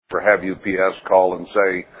or have UPS call and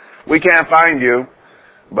say, we can't find you.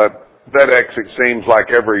 But FedEx, it seems like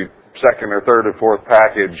every second or third or fourth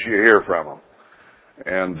package you hear from them.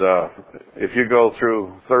 And if you go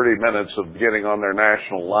through 30 minutes of getting on their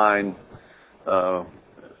national line,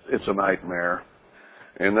 it's a nightmare.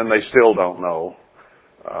 And then they still don't know.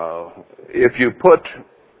 If you put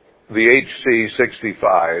the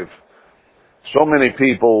HC65, so many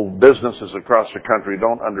people, businesses across the country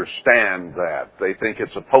don't understand that. They think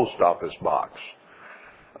it's a post office box.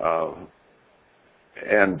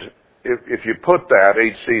 And if you put that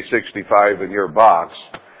HC65 in your box,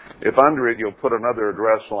 if under it you'll put another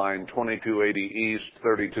address line, 2280 East,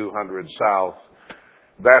 3200 South,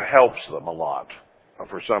 that helps them a lot.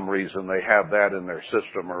 For some reason, they have that in their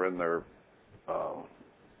system or in their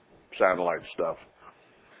satellite stuff.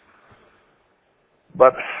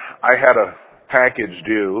 But I had a package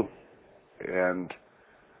due, and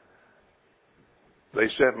they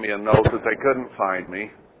sent me a note that they couldn't find me.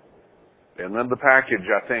 And then the package,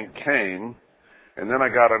 I think, came. And then I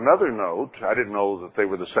got another note. I didn't know that they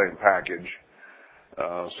were the same package,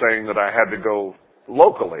 saying that I had to go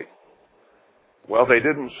locally. Well, they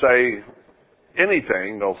didn't say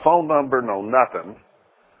anything, no phone number, no nothing.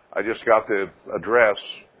 I just got the address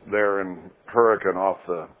there in Hurricane off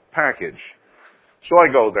the package. So I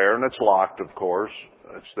go there, and it's locked, of course.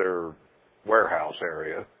 It's their warehouse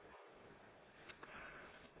area.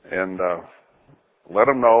 And let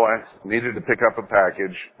them know I needed to pick up a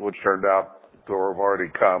package, which turned out to have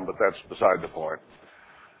already come, but that's beside the point.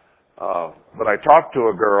 But I talked to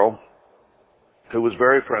a girl who was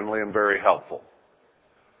very friendly and very helpful.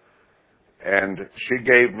 And she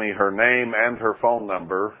gave me her name and her phone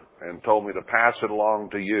number and told me to pass it along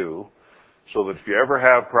to you so that if you ever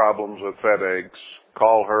have problems with FedEx,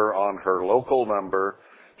 call her on her local number.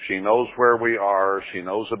 She knows where we are. She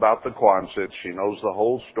knows about the Quonset. She knows the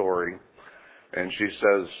whole story. And she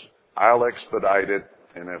says, I'll expedite it,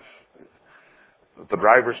 and if the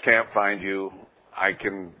drivers can't find you, I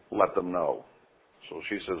can let them know. So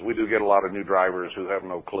she says, we do get a lot of new drivers who have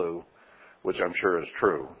no clue, which I'm sure is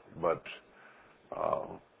true. But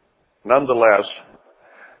nonetheless,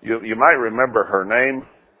 you might remember her name.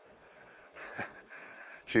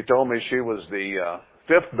 She told me she was the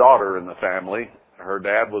fifth daughter in the family. Her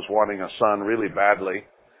dad was wanting a son really badly.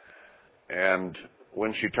 And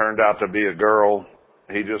when she turned out to be a girl,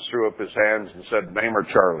 he just threw up his hands and said, name her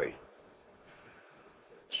Charlie.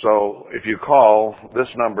 So if you call this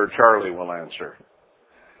number, Charlie will answer.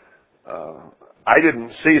 I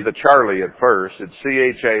didn't see the Charlie at first. It's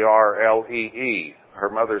C-H-A-R-L-E-E. Her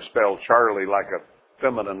mother spelled Charlie like a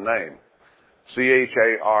feminine name.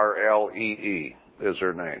 C-H-A-R-L-E-E is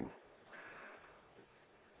her name.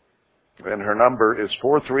 And her number is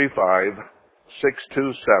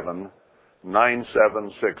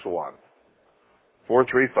 435-627-9761.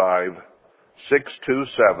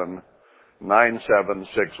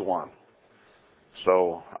 435-627-9761.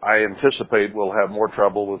 So I anticipate we'll have more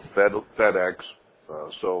trouble with FedEx,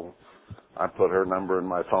 so I put her number in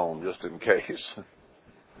my phone just in case.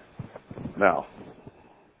 Now,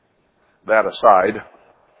 that aside,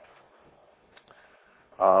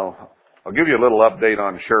 I'll give you a little update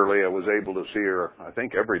on Shirley. I was able to see her, I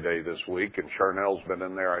think, every day this week, and Charnel's been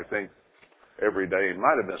in there, I think, every day.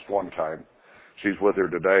 Might have missed one time. She's with her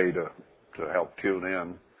today to help tune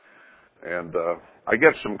in. And I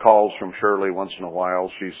get some calls from Shirley once in a while.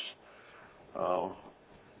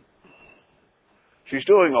 She's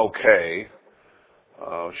doing okay.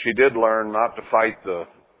 She did learn not to fight the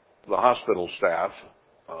hospital staff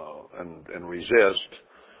and resist.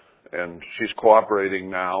 And she's cooperating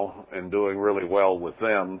now and doing really well with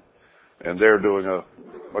them. And they're doing a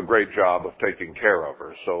great job of taking care of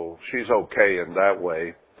her. So she's okay in that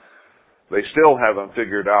way. They still haven't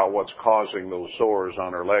figured out what's causing those sores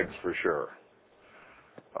on her legs for sure.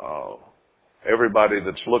 Everybody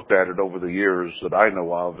that's looked at it over the years that I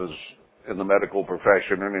know of is in the medical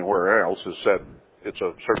profession, anywhere else, has said it's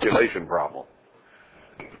a circulation problem.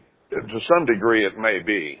 To some degree it may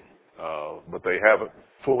be, but they haven't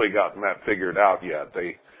fully gotten that figured out yet.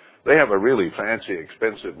 They have a really fancy,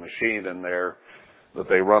 expensive machine in there that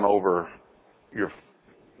they run over your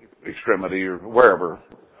extremity or wherever,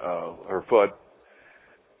 her foot,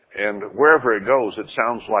 and wherever it goes, it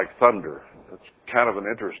sounds like thunder. It's kind of an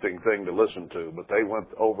interesting thing to listen to, but they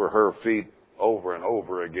went over her feet over and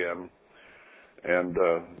over again, and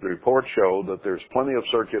the reports show that there's plenty of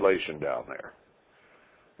circulation down there.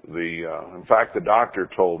 In fact, the doctor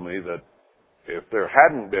told me that if there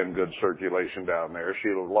hadn't been good circulation down there,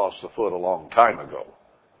 she'd have lost the foot a long time ago,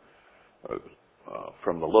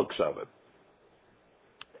 from the looks of it.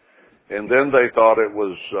 And then they thought it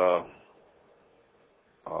was,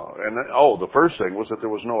 the first thing was that there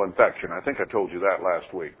was no infection. I think I told you that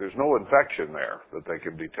last week. There's no infection there that they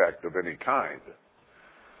can detect of any kind.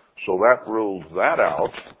 So that ruled that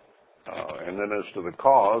out. And then as to the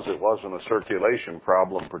cause, it wasn't a circulation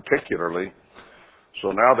problem particularly.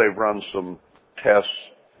 So now they've run some tests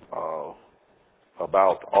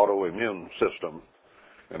about autoimmune system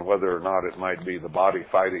and whether or not it might be the body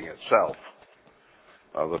fighting itself.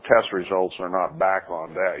 The test results are not back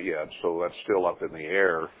on that yet, so that's still up in the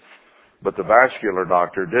air. But the vascular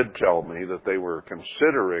doctor did tell me that they were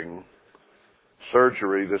considering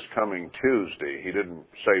surgery this coming Tuesday. He didn't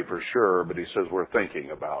say for sure, but he says we're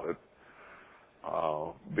thinking about it.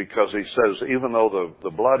 Because he says even though the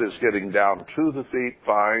blood is getting down to the feet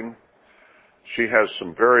fine, she has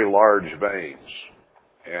some very large veins,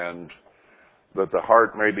 and that the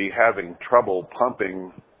heart may be having trouble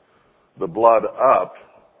pumping the blood up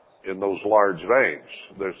in those large veins.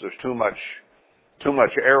 There's too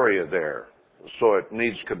much area there, so it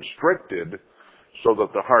needs constricted so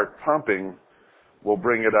that the heart pumping will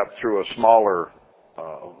bring it up through a smaller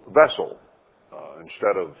vessel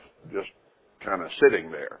instead of just kind of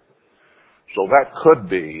sitting there. So that could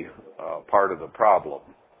be part of the problem.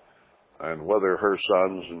 And whether her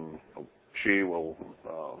sons and she will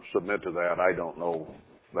submit to that, I don't know.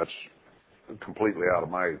 That's completely out of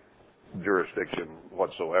my jurisdiction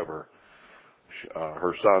whatsoever.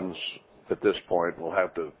 Her sons at this point will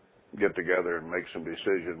have to get together and make some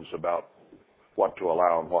decisions about what to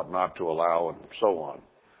allow and what not to allow and so on.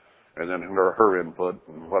 And then her input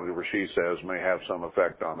and whatever she says may have some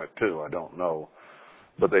effect on it too. I don't know.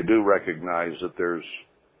 But they do recognize that there's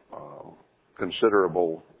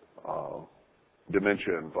considerable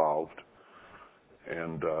dementia involved,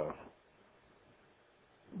 and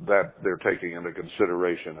that they're taking into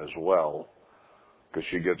consideration as well, because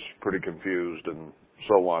she gets pretty confused and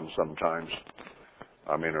so on sometimes.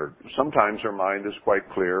 I mean, sometimes her mind is quite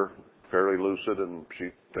clear, fairly lucid, and she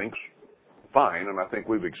thinks fine, and I think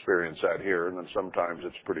we've experienced that here, and then sometimes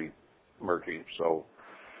it's pretty murky. So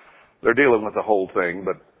they're dealing with the whole thing,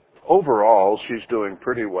 but overall, she's doing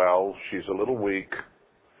pretty well. She's a little weak.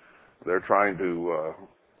 They're trying to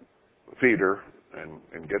feed her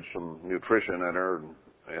and get some nutrition in her,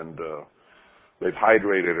 and they've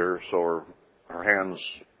hydrated her, so her hands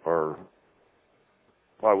are,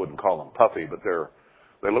 well, I wouldn't call them puffy, but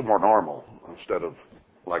they look more normal instead of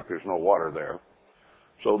like there's no water there.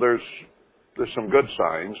 So there's some good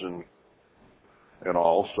signs and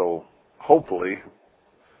all, so hopefully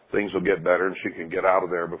things will get better and she can get out of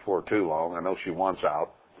there before too long. I know she wants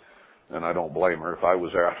out, and I don't blame her. If I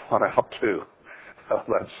was there, I'd want out too.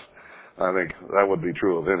 I think that would be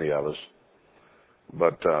true of any of us.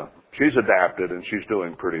 But she's adapted and she's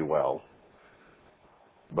doing pretty well.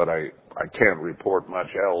 But I can't report much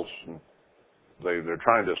else. They're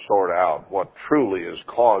trying to sort out what truly is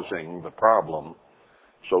causing the problem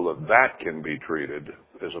so that can be treated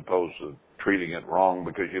as opposed to treating it wrong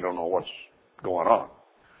because you don't know what's going on.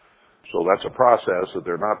 So that's a process that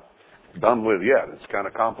they're not done with yet. It's kind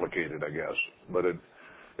of complicated, I guess. But it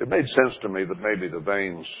made sense to me that maybe the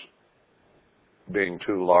veins being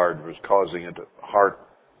too large was causing it heart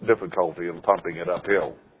difficulty in pumping it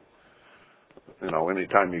uphill. You know,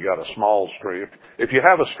 anytime you got a small straw, if you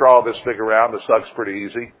have a straw this big around, it sucks pretty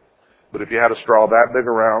easy. But if you had a straw that big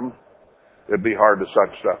around, it'd be hard to suck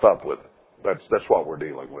stuff up with. That's what we're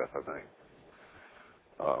dealing with, I think.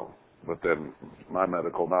 But then my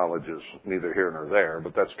medical knowledge is neither here nor there,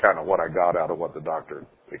 but that's kind of what I got out of what the doctor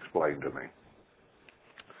explained to me.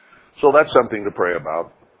 So that's something to pray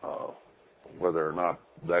about, whether or not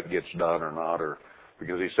that gets done or not, or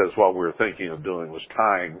because he says what we were thinking of doing was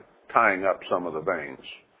tying up some of the veins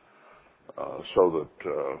so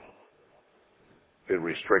that it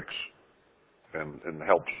restricts and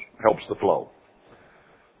helps the flow.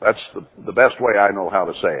 That's the best way I know how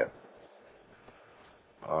to say it.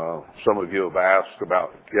 Some of you have asked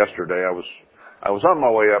about yesterday. I was on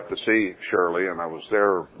my way up to see Shirley, and I was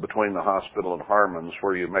there between the hospital and Harmon's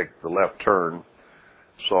where you make the left turn.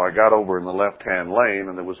 So I got over in the left-hand lane,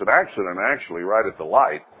 and there was an accident actually right at the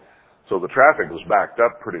light. So the traffic was backed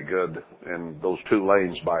up pretty good in those two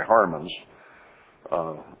lanes by Harmon's.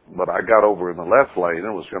 But I got over in the left lane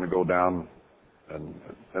and was going to go down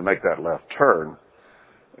and make that left turn.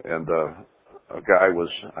 And a guy was,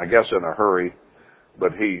 I guess, in a hurry,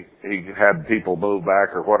 but he had people move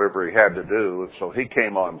back or whatever he had to do. And so he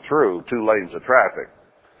came on through 2 lanes of traffic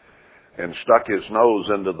and stuck his nose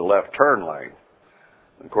into the left turn lane.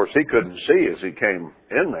 Of course, he couldn't see as he came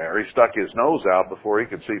in there. He stuck his nose out before he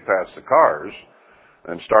could see past the cars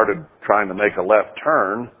and started trying to make a left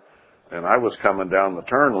turn. and I was coming down the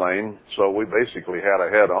turn lane, so we basically had a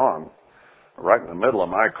head-on right in the middle of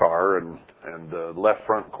my car and the left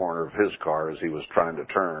front corner of his car as he was trying to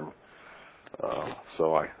turn.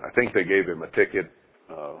 So I think they gave him a ticket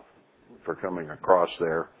for coming across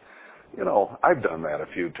there. You know, I've done that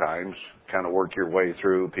a few times, kind of work your way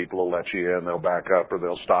through. People will let you in, they'll back up, or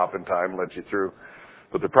they'll stop in time and let you through.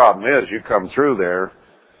 But the problem is you come through there,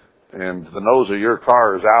 and the nose of your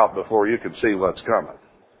car is out before you can see what's coming,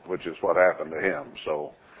 which is what happened to him.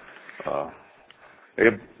 So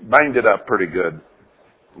it banged it up pretty good,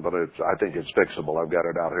 but I think it's fixable. I've got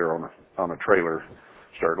it out here on a trailer.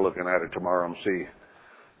 Start looking at it tomorrow and see.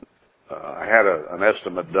 I had an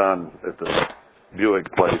estimate done at the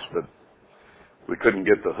Buick place, but we couldn't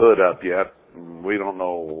get the hood up yet. We don't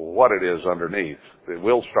know what it is underneath. It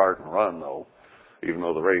will start and run though, even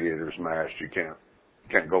though the radiator's mashed. You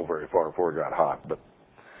can't go very far before it got hot. But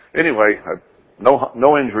anyway,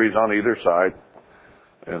 no injuries on either side,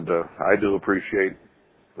 and I do appreciate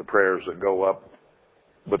the prayers that go up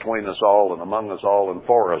between us all and among us all and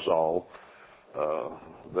for us all.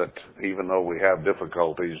 That even though we have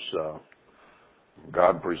difficulties,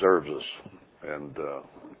 God preserves us and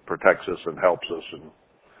protects us and helps us, and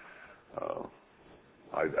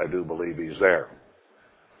I do believe He's there.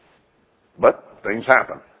 But things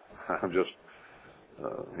happen. I'm just,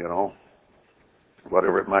 you know,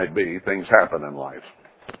 whatever it might be, things happen in life.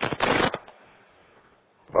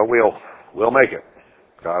 But we'll make it.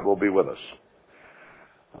 God will be with us.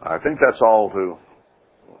 I think that's all to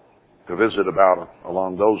visit about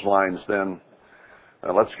along those lines then.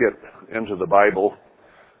 Let's get into the Bible.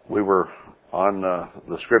 We were on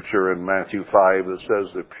the scripture in Matthew 5 that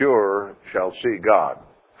says, the pure shall see God.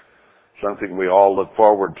 Something we all look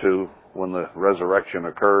forward to when the resurrection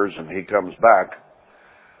occurs and He comes back.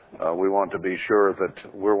 We want to be sure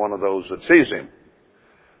that we're one of those that sees Him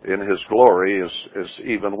in His glory as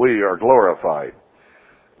even we are glorified.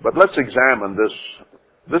 But let's examine this.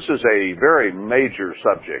 This is a very major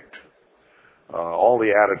subject. All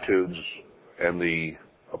the attitudes and the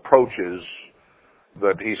approaches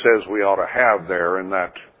that He says we ought to have there in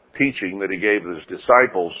that teaching that He gave His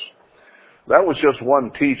disciples, that was just one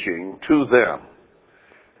teaching to them.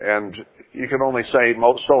 And you can only say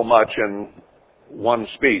so much in one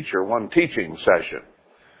speech or one teaching session.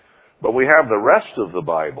 But we have the rest of the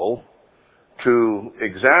Bible to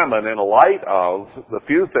examine in light of the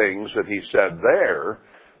few things that He said there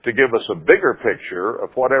to give us a bigger picture of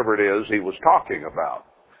whatever it is He was talking about.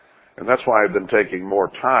 And that's why I've been taking more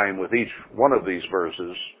time with each one of these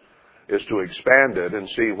verses, is to expand it and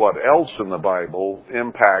see what else in the Bible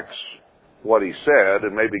impacts what He said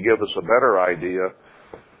and maybe give us a better idea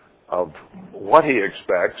of what He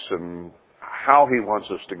expects and how He wants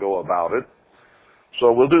us to go about it.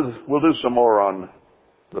 So we'll do some more on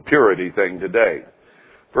the purity thing today.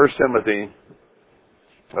 1 Timothy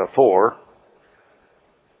 4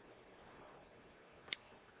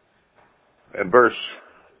 and verse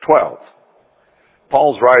 12.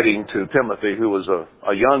 Paul's writing to Timothy, who was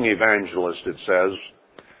a young evangelist, it says,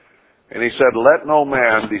 and he said, let no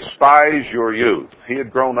man despise your youth. He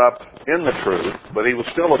had grown up in the truth, but he was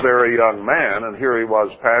still a very young man, and here he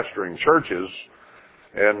was pastoring churches,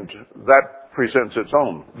 and that presents its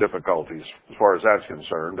own difficulties as far as that's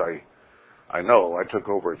concerned. I know I took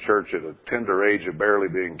over a church at a tender age of barely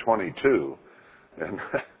being 22, and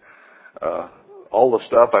all the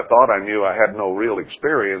stuff I thought I knew I had no real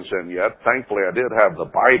experience in yet. Thankfully, I did have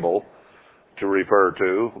the Bible to refer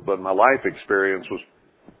to, but my life experience was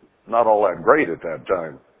not all that great at that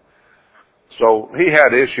time. So he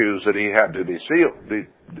had issues that he had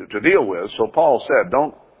to deal with. So Paul said,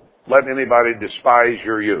 don't let anybody despise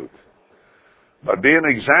your youth, but be an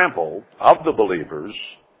example of the believers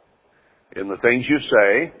in the things you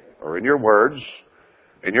say, or in your words,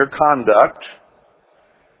 in your conduct,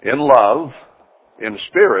 in love, in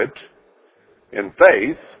spirit, in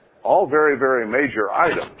faith, all very, very major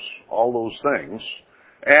items, all those things,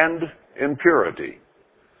 and in purity.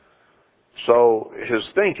 So his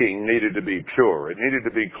thinking needed to be pure. It needed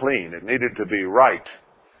to be clean. It needed to be right.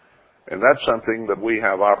 And that's something that we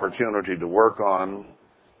have opportunity to work on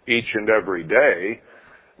each and every day.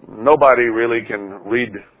 Nobody really can read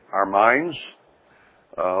our minds.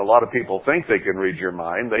 A lot of people think they can read your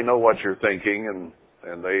mind. They know what you're thinking,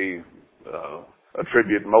 and they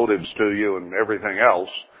attribute motives to you and everything else.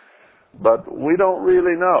 But we don't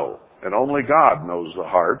really know, and only God knows the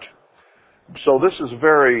heart. So this is a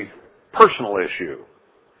very personal issue.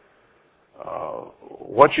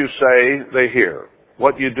 What you say, they hear.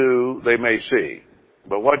 What you do, they may see.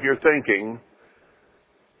 But what you're thinking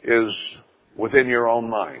is within your own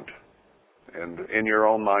mind. and in your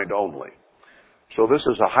own mind only. So this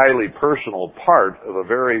is a highly personal part of a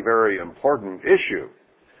very, very important issue,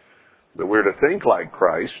 that we're to think like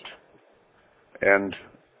Christ and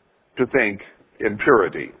to think in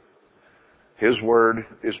purity. His word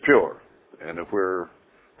is pure. And if we're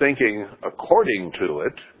thinking according to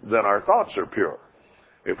it, then our thoughts are pure.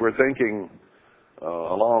 If we're thinking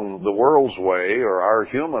along the world's way or our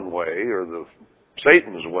human way or the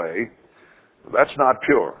Satan's way, that's not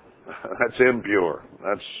pure. That's impure.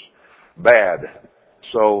 That's bad.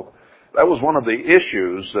 So that was one of the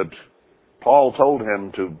issues that Paul told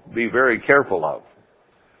him to be very careful of.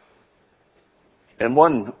 And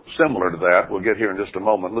one similar to that, we'll get here in just a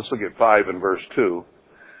moment. Let's look at 5 and verse 2.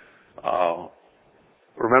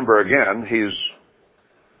 Remember again, he's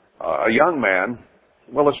a young man.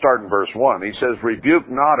 Well, let's start in verse 1. He says, "Rebuke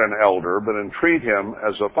not an elder, but entreat him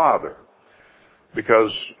as a father."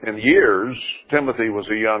 Because in years, Timothy was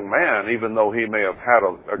a young man, even though he may have had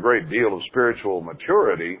a great deal of spiritual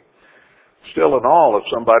maturity. Still in all, if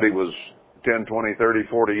somebody was 10, 20, 30,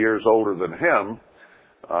 40 years older than him,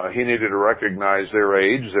 he needed to recognize their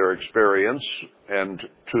age, their experience, and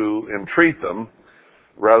to entreat them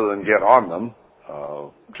rather than get on them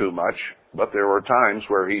too much. But there were times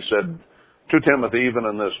where he said to Timothy, even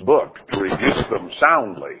in this book, to rebuke them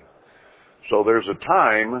soundly. So there's a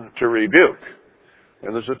time to rebuke,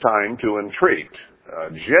 and there's a time to entreat.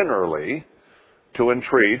 Generally, to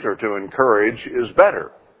entreat or to encourage is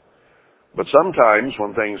better. But sometimes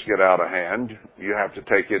when things get out of hand, you have to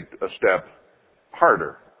take it a step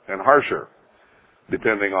harder and harsher,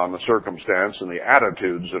 depending on the circumstance and the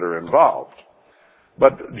attitudes that are involved.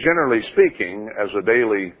 But generally speaking, as a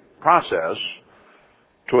daily process,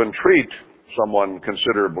 to entreat someone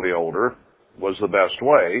considerably older was the best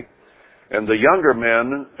way, and the younger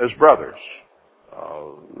men as brothers.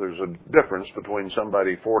 There's a difference between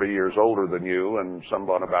somebody 40 years older than you and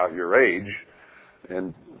someone about your age,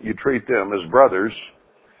 and you treat them as brothers.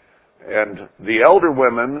 And the elder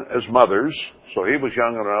women as mothers, so he was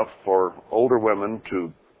young enough for older women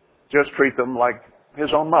to just treat them like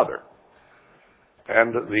his own mother.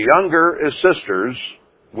 And the younger as sisters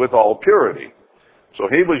with all purity. So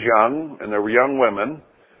he was young, and there were young women,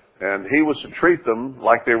 and he was to treat them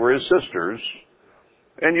like they were his sisters.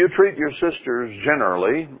 And you treat your sisters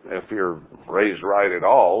generally, if you're raised right at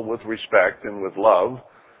all, with respect and with love.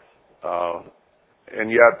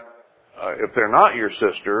 And yet, if they're not your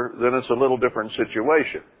sister, then it's a little different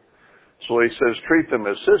situation. So he says, treat them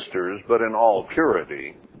as sisters, but in all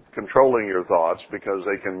purity, controlling your thoughts because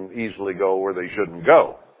they can easily go where they shouldn't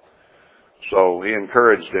go. So he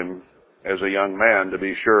encouraged him as a young man to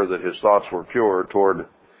be sure that his thoughts were pure toward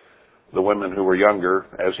the women who were younger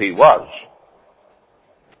as he was.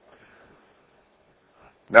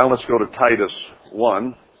 Now let's go to Titus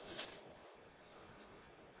 1.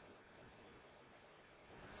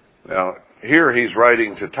 Now, here he's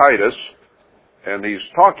writing to Titus, and he's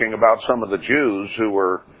talking about some of the Jews who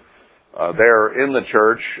were there in the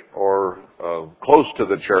church or close to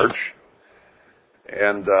the church.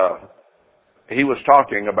 And he was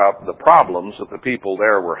talking about the problems that the people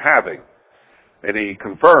there were having. And he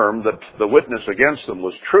confirmed that the witness against them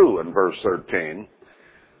was true in verse 13.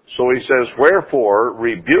 So he says, "Wherefore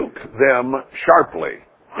rebuke them sharply,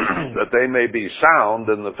 that they may be sound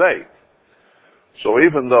in the faith." So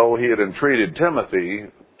even though he had entreated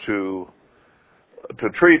Timothy to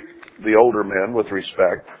treat the older men with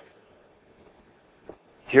respect,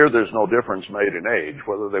 here there's no difference made in age,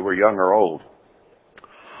 whether they were young or old.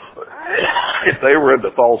 If they were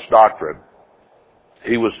into false doctrine,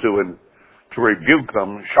 he was to rebuke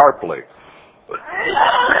them sharply.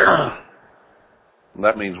 And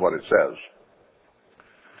that means what it says,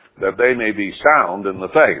 that they may be sound in the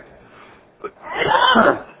faith,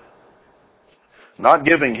 not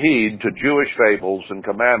giving heed to Jewish fables and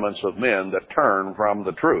commandments of men that turn from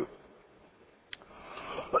the truth.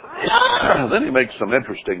 Then he makes some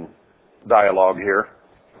interesting dialogue here,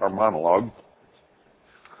 or monologue.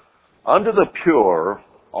 Unto the pure,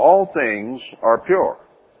 all things are pure.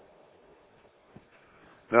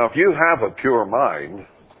 Now, if you have a pure mind,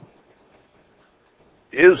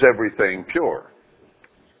 is everything pure?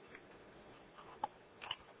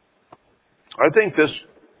 I think this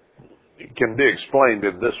can be explained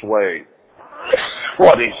in this way.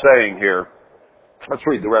 What he's saying here. Let's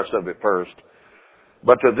read the rest of it first.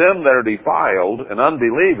 But to them that are defiled and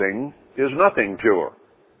unbelieving is nothing pure,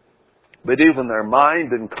 but even their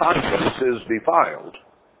mind and conscience is defiled.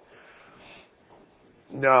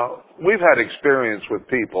 Now, we've had experience with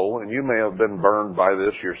people, and you may have been burned by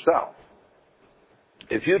this yourself.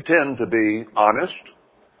 If you tend to be honest,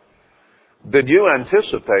 then you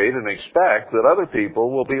anticipate and expect that other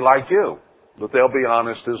people will be like you, that they'll be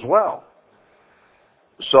honest as well.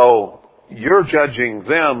 So you're judging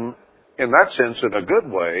them, in that sense, in a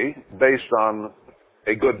good way, based on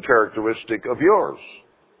a good characteristic of yours.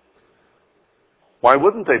 Why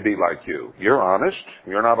wouldn't they be like you? You're honest.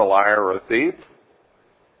 You're not a liar or a thief.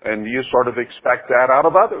 And you sort of expect that out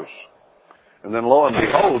of others. And then lo and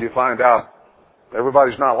behold, you find out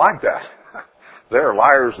everybody's not like that. There are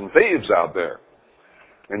liars and thieves out there.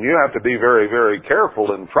 And you have to be very, very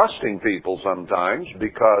careful in trusting people sometimes,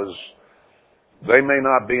 because they may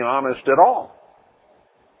not be honest at all.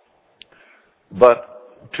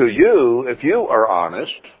 But to you, if you are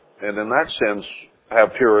honest, and in that sense have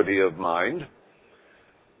purity of mind,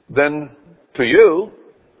 then to you,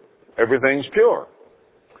 everything's pure.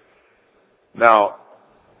 Now,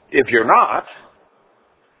 if you're not,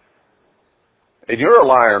 and you're a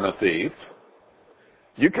liar and a thief,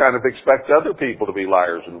 you kind of expect other people to be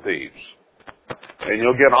liars and thieves. And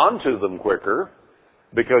you'll get onto them quicker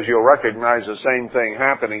because you'll recognize the same thing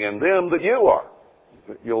happening in them that you are.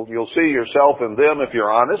 You'll see yourself in them if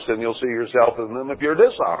you're honest, and you'll see yourself in them if you're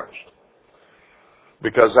dishonest.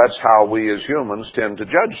 Because that's how we as humans tend to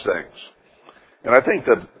judge things. And I think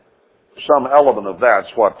that some element of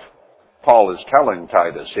that's what Paul is telling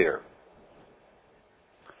Titus here.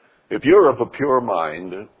 If you're of a pure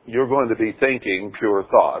mind, you're going to be thinking pure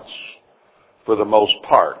thoughts for the most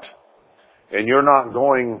part. And you're not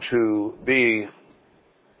going to be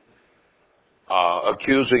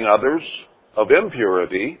accusing others of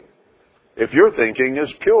impurity if your thinking is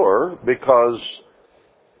pure, because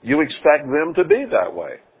you expect them to be that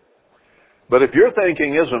way. But if your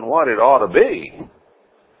thinking isn't what it ought to be,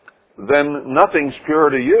 then nothing's pure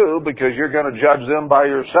to you, because you're going to judge them by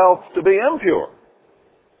yourself to be impure.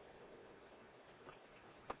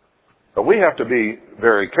 But we have to be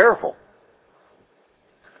very careful,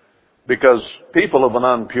 because people of an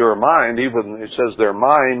impure mind, even it says their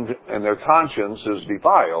mind and their conscience is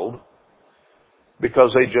defiled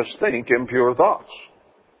because they just think impure thoughts.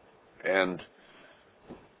 And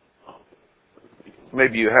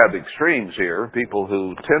maybe you have extremes here, people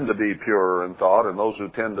who tend to be pure in thought and those who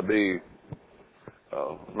tend to be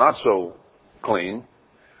not so clean,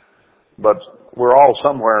 but we're all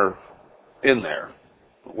somewhere in there.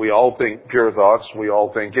 We all think pure thoughts, we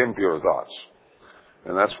all think impure thoughts.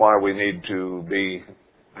 And that's why we need to be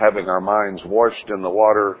having our minds washed in the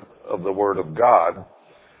water of the Word of God,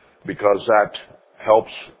 because that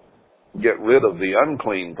helps get rid of the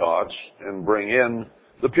unclean thoughts and bring in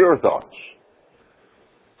the pure thoughts.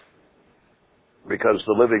 Because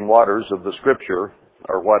the living waters of the Scripture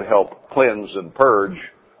are what help cleanse and purge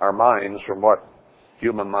our minds from what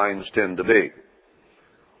human minds tend to be.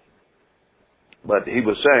 But he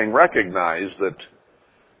was saying, recognize that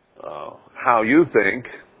how you think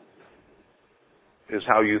is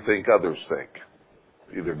how you think others think,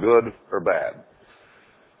 either good or bad.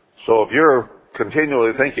 So if you're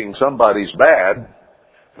continually thinking somebody's bad,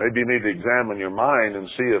 maybe you need to examine your mind and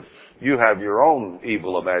see if you have your own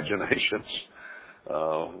evil imaginations,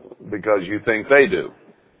 because you think they do.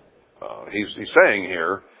 He's saying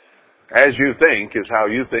here, as you think is how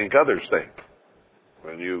you think others think.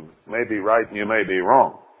 And you may be right and you may be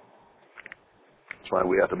wrong. That's why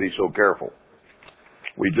we have to be so careful.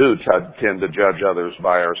 We do tend to judge others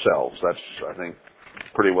by ourselves. That's, I think,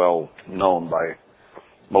 pretty well known by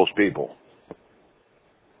most people.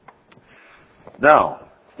 Now,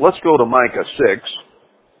 let's go to Micah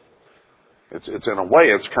 6. It's in a way,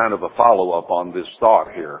 it's kind of a follow-up on this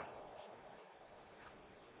thought here.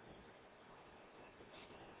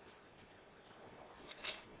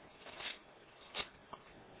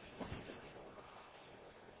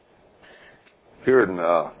 Here in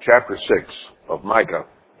chapter 6 of Micah,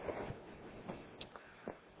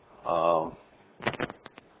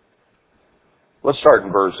 let's start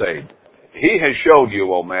in verse 8. He has showed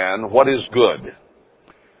you, O man, what is good,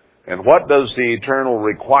 and what does the Eternal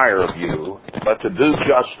require of you, but to do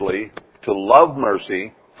justly, to love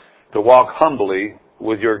mercy, to walk humbly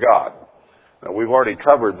with your God. Now, we've already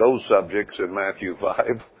covered those subjects in Matthew 5,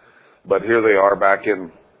 but here they are back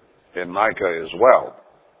in Micah as well.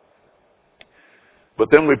 But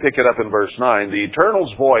then we pick it up in verse 9. The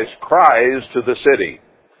Eternal's voice cries to the city,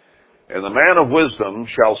 and the man of wisdom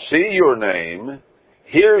shall see your name,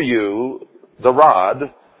 hear you, the rod,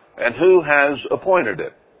 and who has appointed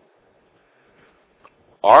it.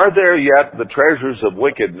 Are there yet the treasures of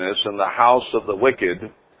wickedness in the house of the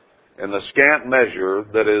wicked, and the scant measure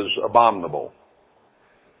that is abominable?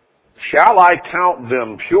 Shall I count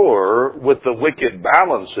them pure with the wicked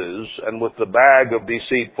balances, and with the bag of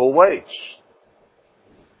deceitful weights?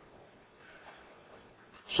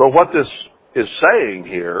 So what this is saying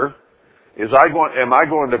here is, am I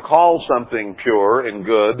going to call something pure and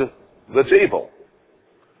good that's evil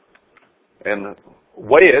and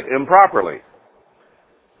weigh it improperly?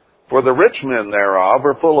 For the rich men thereof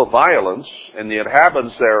are full of violence, and the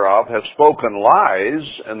inhabitants thereof have spoken lies,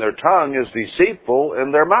 and their tongue is deceitful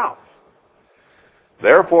in their mouth.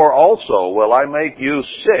 Therefore also will I make you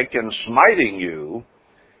sick in smiting you,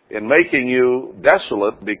 in making you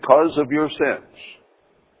desolate because of your sins.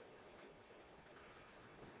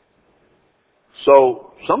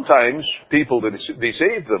 So sometimes people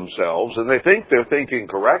deceive themselves, and they think they're thinking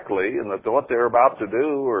correctly, and that what they're about to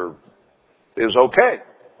do is okay,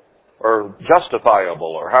 or justifiable,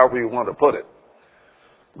 or however you want to put it.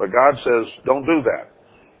 But God says, don't do that.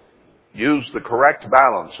 Use the correct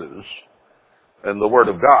balances, and the Word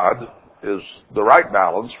of God is the right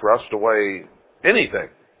balance for us to weigh anything,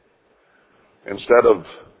 instead of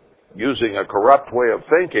using a corrupt way of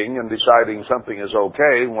thinking and deciding something is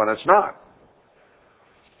okay when it's not.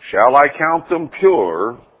 Shall I count them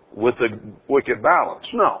pure with the wicked balance?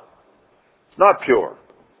 No, it's not pure.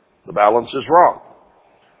 The balance is wrong.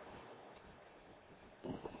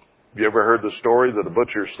 Have you ever heard the story that a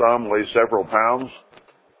butcher's thumb weighs several pounds?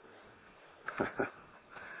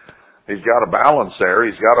 He's got a balance there.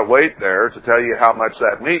 He's got a weight there to tell you how much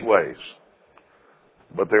that meat weighs.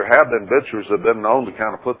 But there have been butchers that have been known to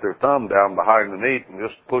kind of put their thumb down behind the meat and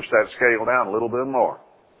just push that scale down a little bit more.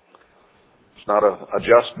 It's not a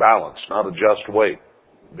just balance, not a just weight,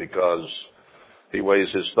 because he weighs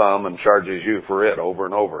his thumb and charges you for it over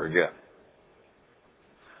and over again.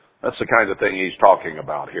 That's the kind of thing he's talking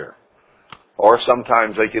about here. Or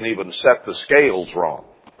sometimes they can even set the scales wrong,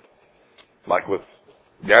 like with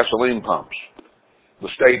gasoline pumps. The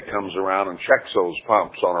state comes around and checks those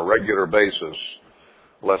pumps on a regular basis,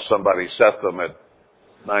 lest somebody set them at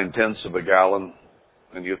 9/10 of a gallon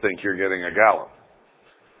and you think you're getting a gallon.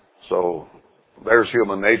 So there's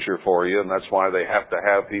human nature for you, and that's why they have to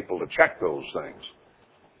have people to check those things.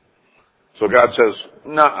 So God says,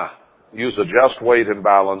 nah, use a just weight and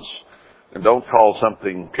balance, and don't call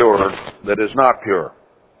something pure that is not pure.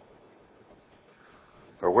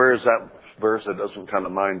 Or where is that verse? That doesn't come to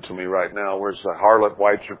mind to me right now. Where's the harlot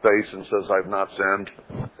wipes her face and says, I've not sinned?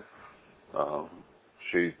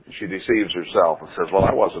 She deceives herself and says, well,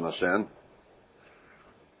 that wasn't a sin.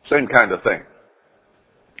 Same kind of thing.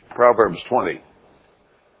 Proverbs 20.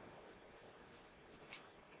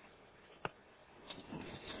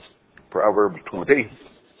 Proverbs 20.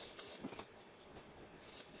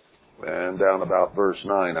 And down about verse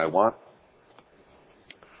 9 I want.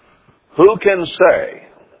 Who can say,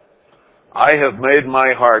 I have made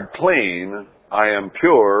my heart clean, I am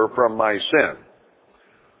pure from my sin?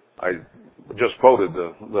 I just quoted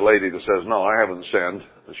the lady that says, no, I haven't sinned.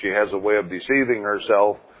 She has a way of deceiving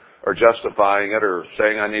herself or justifying it or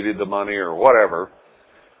saying I needed the money or whatever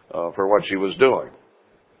for what she was doing.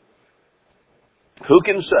 Who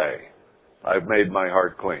can say, I've made my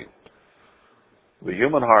heart clean? The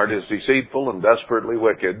human heart is deceitful and desperately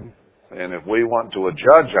wicked, and if we want to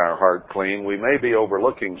adjudge our heart clean, we may be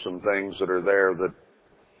overlooking some things that are there that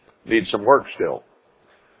need some work still.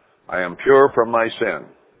 I am pure from my sin.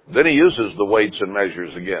 Then he uses the weights and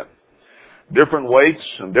measures again. Different weights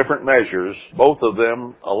and different measures, both of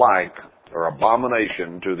them alike, are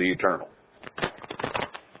abomination to the eternal.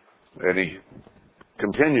 And he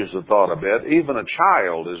continues the thought a bit. Even a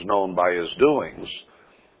child is known by his doings,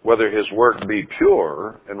 whether his work be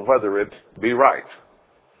pure and whether it be right.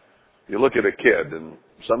 You look at a kid, and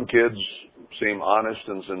some kids seem honest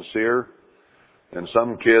and sincere, and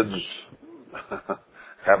some kids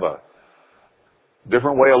have a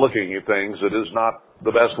different way of looking at things that is not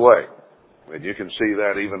the best way. And you can see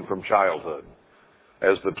that even from childhood.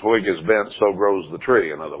 As the twig is bent, so grows the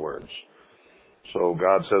tree, in other words. So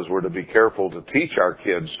God says we're to be careful to teach our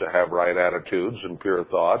kids to have right attitudes and pure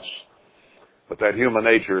thoughts. But that human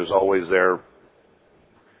nature is always there,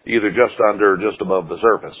 either just under or just above the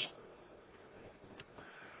surface.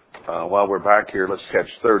 While we're back here, let's catch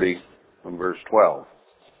 30 from verse 12.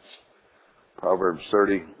 Proverbs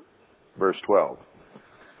 30, verse 12.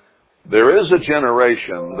 There is a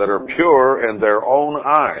generation that are pure in their own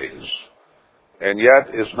eyes, and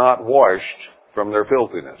yet is not washed from their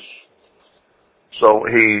filthiness. So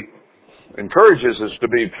he encourages us to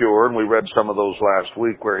be pure, and we read some of those last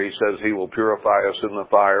week where he says he will purify us in the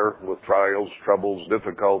fire with trials, troubles,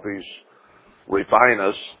 difficulties, refine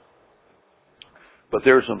us. But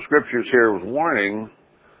there's some scriptures here warning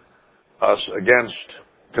us against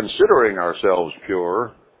considering ourselves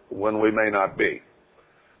pure when we may not be.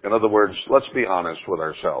 In other words, let's be honest with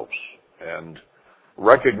ourselves. And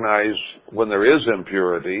recognize when there is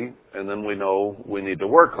impurity, and then we know we need to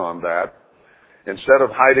work on that, instead of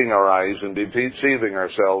hiding our eyes and deceiving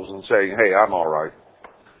ourselves and saying, hey, I'm all right.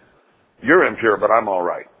 You're impure, but I'm all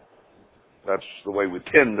right. That's the way we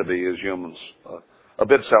tend to be as humans, a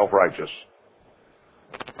bit self-righteous.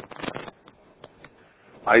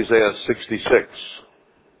 Isaiah 66.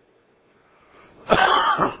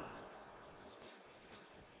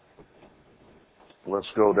 Let's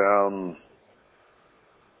go down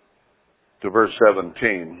to verse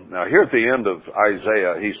 17. Now, here at the end of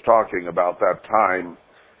Isaiah, he's talking about that time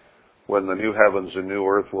when the new heavens and new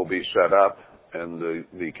earth will be set up and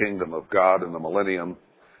the kingdom of God and the millennium.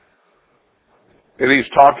 And he's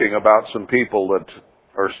talking about some people that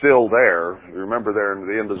are still there. Remember there in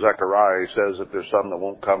the end of Zechariah, he says that there's some that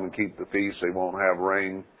won't come and keep the feast. They won't have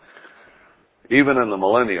rain. Even in the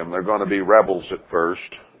millennium, they're going to be rebels at first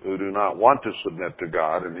who do not want to submit to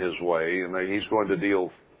God in his way. And he's going to deal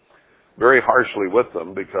very harshly with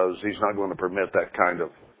them because he's not going to permit that kind of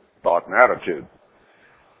thought and attitude.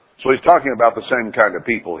 So he's talking about the same kind of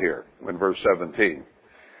people here in verse 17.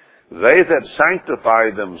 They that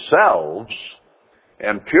sanctify themselves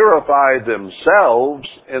and purify themselves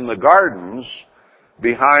in the gardens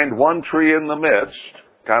behind one tree in the midst,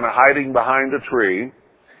 kind of hiding behind a tree,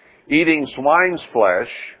 eating swine's flesh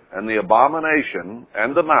and the abomination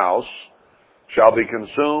and the mouse shall be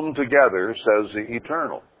consumed together, says the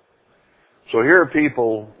Eternal. So here are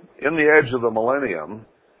people in the edge of the millennium,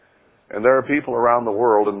 and there are people around the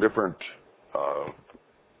world in different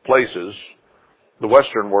places. The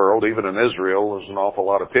Western world, even in Israel, there's an awful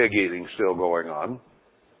lot of pig eating still going on.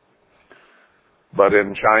 But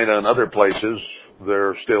in China and other places,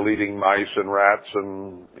 they're still eating mice and rats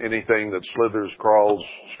and anything that slithers, crawls,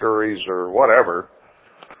 scurries, or whatever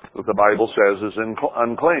that the Bible says is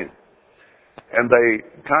unclean. And they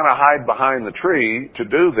kind of hide behind the tree to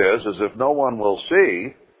do this as if no one will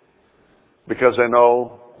see, because they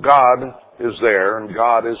know God is there and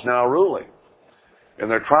God is now ruling. And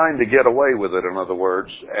they're trying to get away with it, in other words,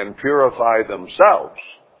 and purify themselves.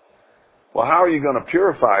 Well, how are you going to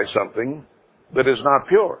purify something that is not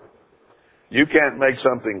pure? You can't make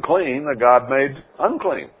something clean that God made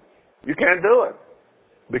unclean. You can't do it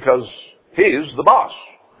because He's the boss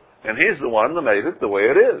and He's the one that made it the way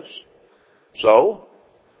it is. So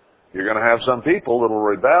you're going to have some people that will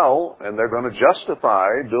rebel and they're going to justify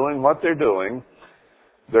doing what they're doing.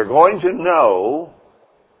 They're going to know,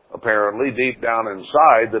 apparently deep down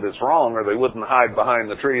inside, that it's wrong, or they wouldn't hide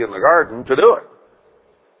behind the tree in the garden to do it.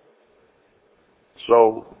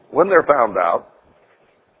 So when they're found out,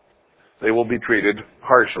 they will be treated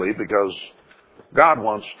harshly because God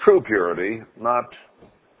wants true purity, not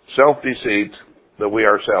self-deceit that we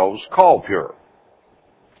ourselves call pure.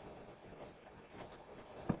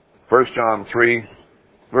 1 John 3,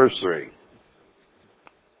 verse 3.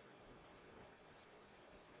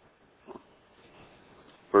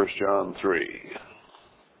 First John 3.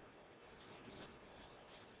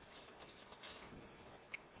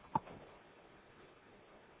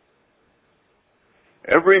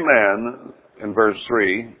 Every man, in verse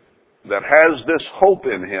 3, that has this hope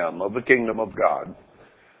in him of the kingdom of God,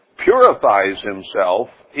 purifies himself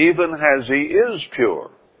even as he is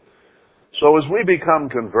pure. So as we become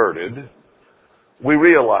converted, we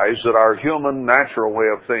realize that our human natural way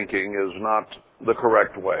of thinking is not the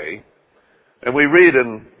correct way. And we read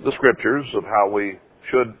in the scriptures of how we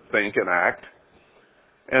should think and act.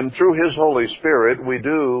 And through His Holy Spirit, we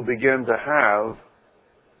do begin to have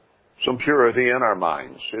some purity in our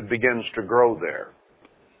minds. It begins to grow there.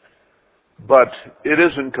 But it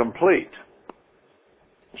isn't complete.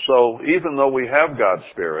 So even though we have God's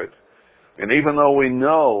Spirit, and even though we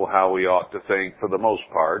know how we ought to think for the most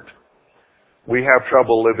part, we have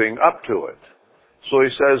trouble living up to it. So he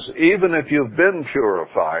says, even if you've been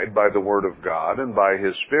purified by the Word of God and by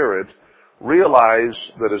His Spirit, realize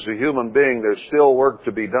that as a human being, there's still work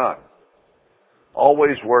to be done.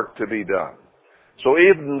 Always work to be done. So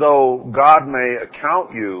even though God may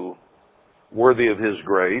account you worthy of His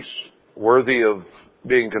grace, worthy of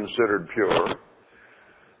being considered pure,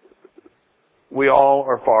 we all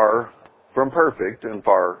are far from perfect and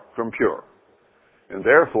far from pure. And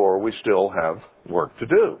therefore, we still have work to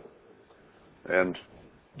do. And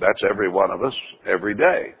that's every one of us, every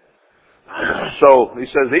day. So he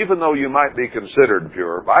says, even though you might be considered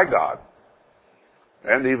pure by God,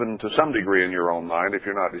 and even to some degree in your own mind, if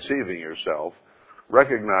you're not deceiving yourself,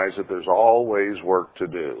 recognize that there's always work to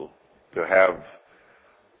do to have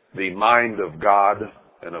the mind of God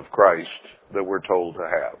and of Christ that we're told to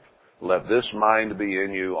have. Let this mind be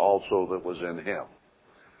in you also that was in Him.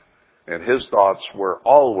 And His thoughts were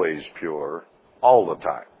always pure, all the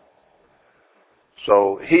time.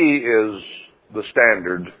 So He is the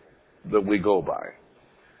standard that we go by.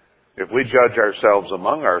 If we judge ourselves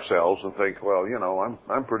among ourselves and think, well,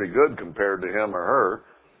 I'm pretty good compared to him or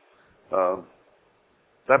her,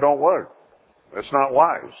 that don't work. It's not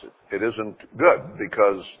wise. It isn't good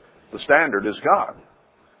because the standard is God.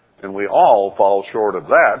 And we all fall short of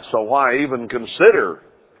that, so why even consider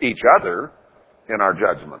each other in our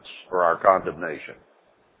judgments or our condemnation?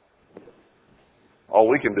 All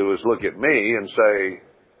we can do is look at me and say,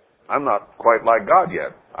 I'm not quite like God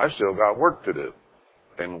yet. I still got work to do.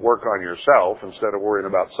 And work on yourself instead of worrying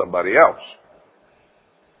about somebody else.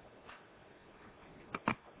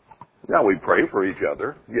 Now, we pray for each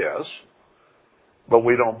other, yes, but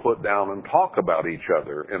we don't put down and talk about each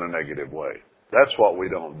other in a negative way. That's what we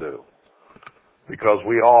don't do. Because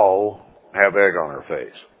we all have egg on our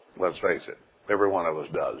face. Let's face it. Every one of us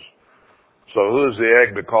does. So who's the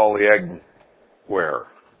egg to call the egg wearer?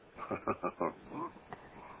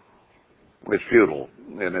 It's futile,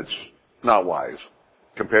 and it's not wise.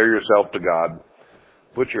 Compare yourself to God.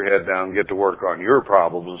 Put your head down, get to work on your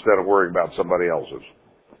problems instead of worrying about somebody else's.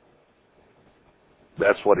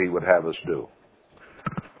 That's what He would have us do.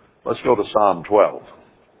 Let's go to Psalm 12.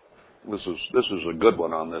 This is a good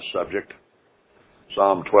one on this subject.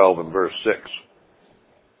 Psalm 12 and verse 6.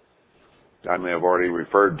 I may have already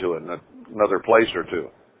referred to it in another place or two.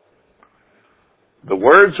 The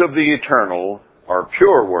words of the Eternal are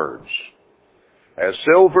pure words, as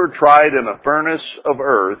silver tried in a furnace of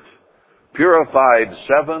earth, purified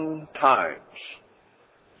 7 times.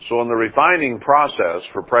 So in the refining process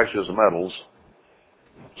for precious metals,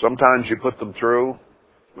 sometimes you put them through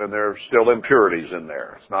and there are still impurities in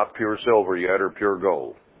there. It's not pure silver yet or pure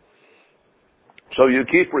gold. So you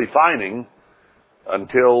keep refining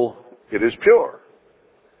until it is pure.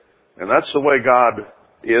 And that's the way God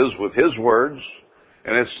is with His words,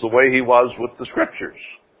 and it's the way He was with the Scriptures.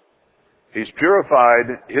 He's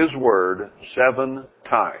purified His Word 7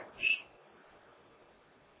 times.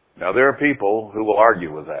 Now, there are people who will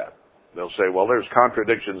argue with that. They'll say, well, there's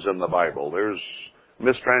contradictions in the Bible. There's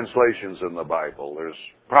mistranslations in the Bible. There's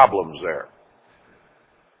problems there.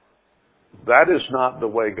 That is not the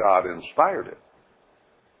way God inspired it.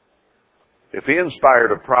 If He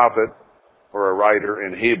inspired a prophet or a writer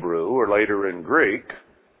in Hebrew or later in Greek,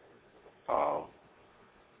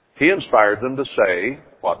 He inspired them to say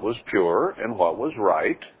what was pure and what was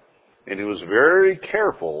right, and He was very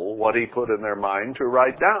careful what He put in their mind to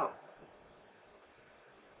write down.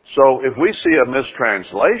 So if we see a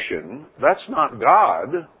mistranslation, that's not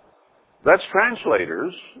God. That's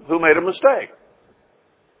translators who made a mistake.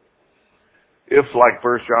 If, like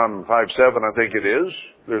 1 John 5:7, I think it is,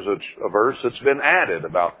 there's a verse that's been added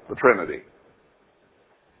about the Trinity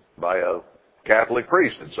by a Catholic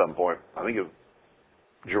priest at some point. I think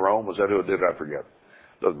Jerome, was that who it did? I forget.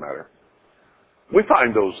 Doesn't matter. We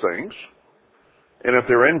find those things. And if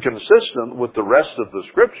they're inconsistent with the rest of the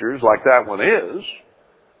Scriptures, like that one is,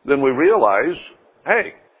 then we realize,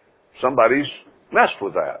 hey, somebody's messed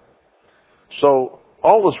with that. So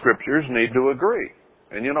all the Scriptures need to agree.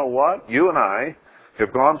 And you know what? You and I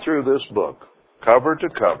have gone through this book, cover to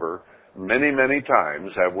cover, many, many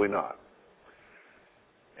times, have we not?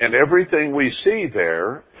 And everything we see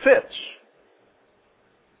there fits.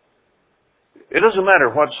 It doesn't matter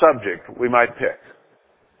what subject we might pick.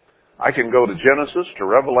 I can go to Genesis, to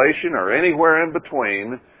Revelation, or anywhere in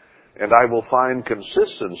between, and I will find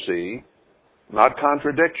consistency, not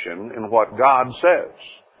contradiction, in what God says.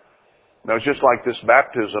 Now, it's just like this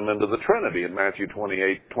baptism into the Trinity in Matthew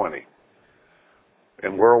 28:20.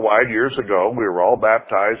 And worldwide, years ago, we were all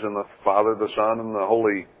baptized in the Father, the Son, and the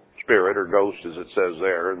Holy Spirit, or Ghost, as it says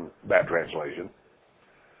there in that translation.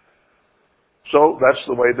 So that's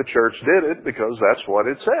the way the church did it, because that's what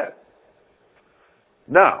it said.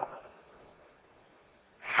 Now,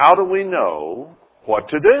 how do we know what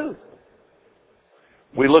to do?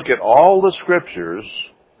 We look at all the Scriptures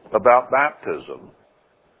about baptism,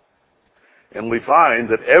 and we find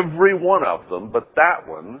that every one of them, but that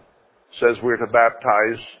one, says we're to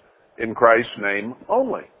baptize in Christ's name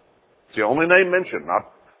only. It's the only name mentioned,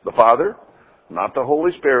 not the Father, not the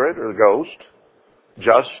Holy Spirit or the Ghost,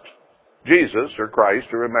 just Jesus or Christ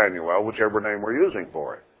or Emmanuel, whichever name we're using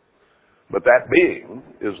for it. But that being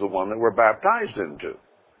is the one that we're baptized into.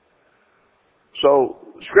 So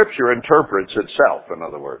Scripture interprets itself, in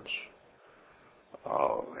other words.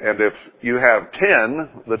 And if you have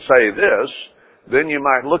 10 that say this, then you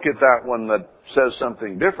might look at that one that says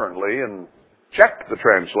something differently and check the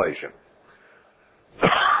translation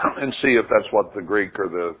and see if that's what the Greek or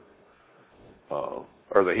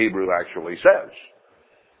the Hebrew actually says.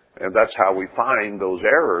 And that's how we find those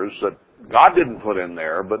errors that God didn't put in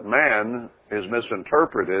there, but man is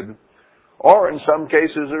misinterpreted, or in some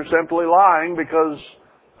cases they're simply lying because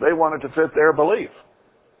they want it to fit their belief.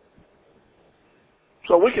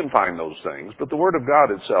 So we can find those things, but the Word of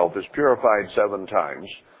God itself is purified 7 times.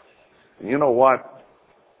 And you know what?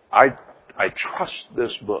 I trust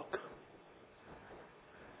this book.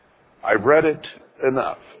 I've read it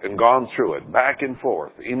enough and gone through it back and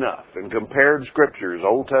forth enough and compared scriptures,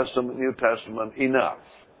 Old Testament, New Testament, enough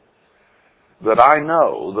that I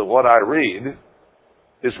know that what I read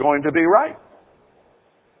is going to be right.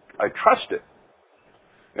 I trust it.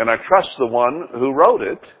 And I trust the one who wrote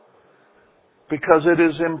it because it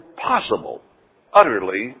is impossible,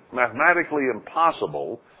 utterly, mathematically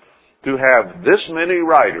impossible to have this many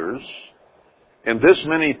writers in this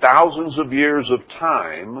many thousands of years of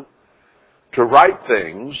time to write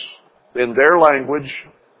things in their language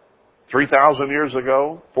 3,000 years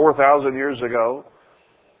ago, 4,000 years ago,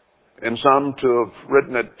 and some to have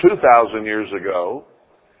written it 2,000 years ago,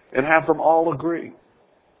 and have them all agree.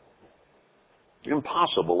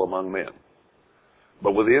 Impossible among men.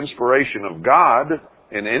 But with the inspiration of God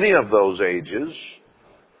in any of those ages,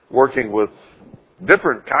 working with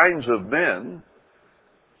different kinds of men,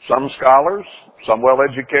 some scholars, some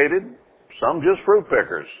well-educated, some just fruit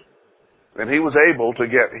pickers, and he was able to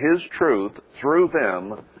get his truth through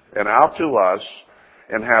them and out to us,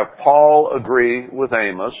 and have Paul agree with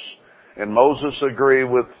Amos, and Moses agree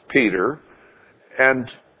with Peter, and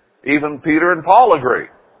even Peter and Paul agree.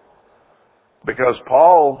 Because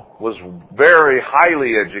Paul was very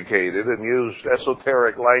highly educated and used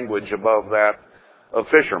esoteric language above that of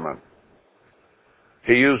fishermen.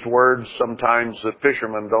 He used words sometimes that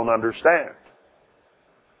fishermen don't understand.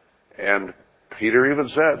 And Peter even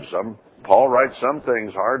said, Paul writes some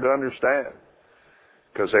things hard to understand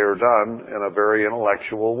because they are done in a very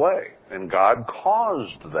intellectual way. And God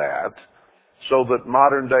caused that so that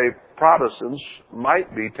modern day Protestants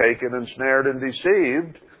might be taken, ensnared, and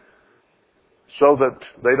deceived, so that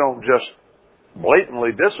they don't just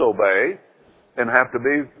blatantly disobey and have to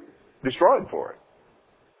be destroyed for it.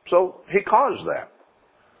 So he caused that.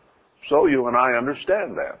 So you and I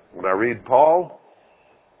understand that. When I read Paul,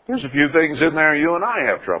 there's a few things in there you and I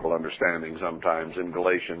have trouble understanding sometimes in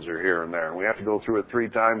Galatians or here and there. And we have to go through it 3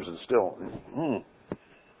 times and still.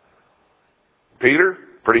 Peter,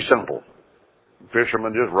 pretty simple.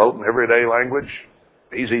 Fisherman just wrote in everyday language.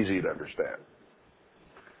 He's easy to understand.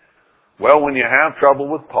 Well, when you have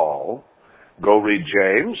trouble with Paul, go read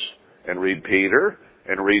James and read Peter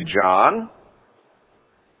and read John,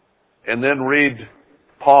 and then read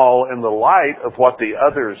Paul in the light of what the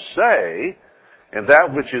others say, and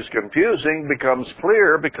that which is confusing becomes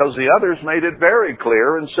clear because the others made it very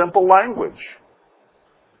clear in simple language.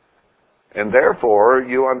 And therefore,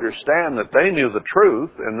 you understand that they knew the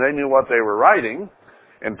truth and they knew what they were writing,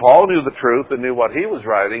 and Paul knew the truth and knew what he was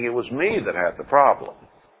writing. It was me that had the problem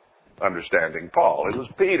understanding Paul. It was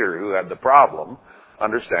Peter who had the problem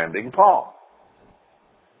understanding Paul.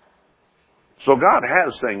 So God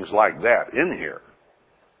has things like that in here.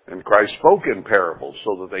 And Christ spoke in parables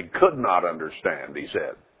so that they could not understand, he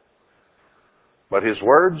said. But his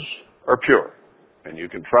words are pure, and you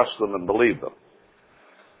can trust them and believe them.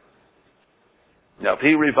 Now, if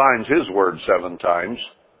he refines his word 7 times,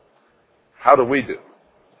 how do we do?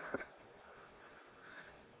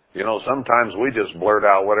 You know, sometimes we just blurt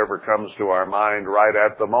out whatever comes to our mind right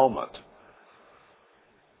at the moment.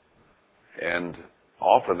 And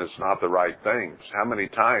often it's not the right things. How many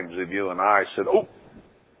times have you and I said, oh,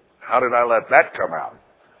 how did I let that come out?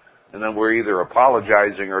 And then we're either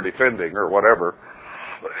apologizing or defending or whatever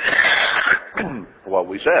what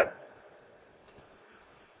we said.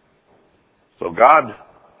 So God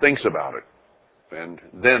thinks about it, and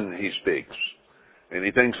then he speaks. And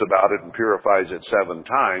he thinks about it and purifies it 7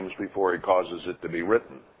 times before he causes it to be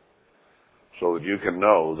written, so that you can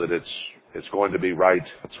know that it's going to be right,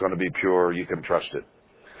 it's going to be pure, you can trust it.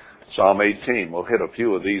 Psalm 18, we'll hit a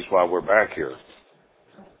few of these while we're back here.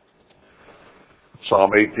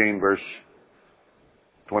 Psalm 18, verse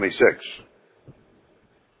 26.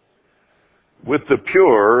 With the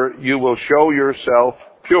pure you will show yourself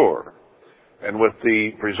pure, and with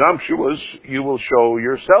the presumptuous you will show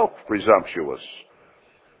yourself presumptuous.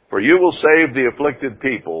 For you will save the afflicted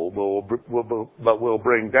people, but will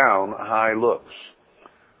bring down high looks.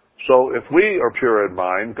 So if we are pure in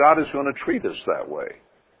mind, God is going to treat us that way,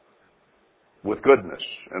 with goodness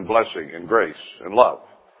and blessing and grace and love.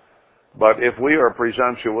 But if we are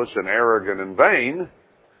presumptuous and arrogant and vain,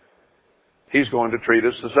 he's going to treat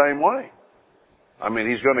us the same way. I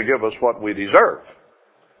mean, he's going to give us what we deserve.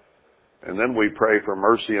 And then we pray for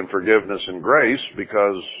mercy and forgiveness and grace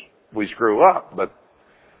because we screw up. But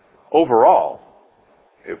overall,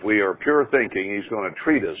 if we are pure thinking, He's going to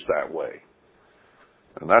treat us that way.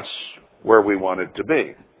 And that's where we want it to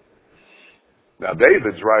be. Now,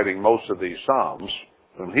 David's writing most of these Psalms,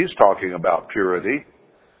 and he's talking about purity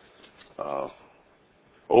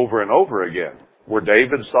over and over again. Were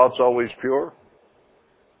David's thoughts always pure?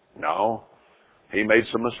 No. He made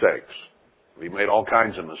some mistakes. He made all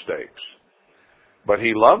kinds of mistakes. But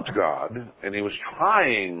he loved God, and he was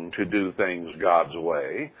trying to do things God's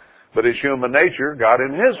way, but his human nature got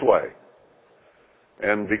in his way.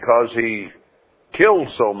 And because he killed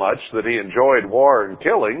so much that he enjoyed war and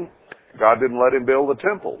killing, God didn't let him build the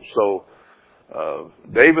temple. So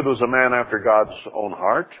David was a man after God's own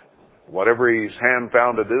heart. Whatever his hand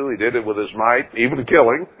found to do, he did it with his might, even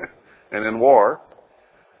killing and in war.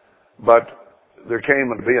 But there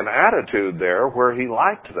came to be an attitude there where he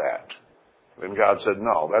liked that. And God said,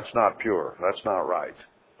 no, that's not pure. That's not right.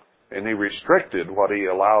 And he restricted what he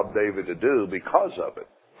allowed David to do because of it.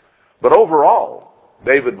 But overall,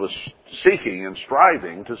 David was seeking and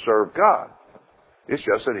striving to serve God. It's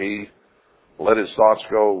just that he let his thoughts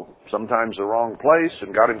go sometimes the wrong place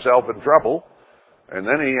and got himself in trouble. And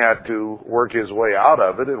then he had to work his way out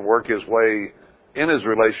of it and work his way in his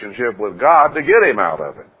relationship with God to get him out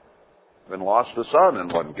of it. And lost a son in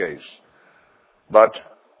one case. But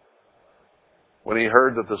when he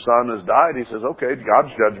heard that the son has died, he says, okay,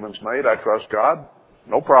 God's judgment's made. I trust God.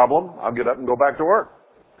 No problem. I'll get up and go back to work.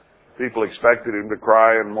 People expected him to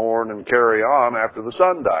cry and mourn and carry on after the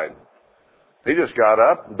son died. He just got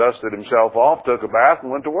up, dusted himself off, took a bath,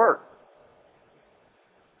 and went to work.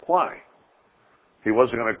 Why? He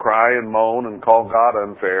wasn't going to cry and moan and call God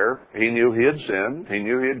unfair. He knew he had sinned. He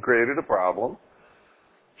knew he had created a problem.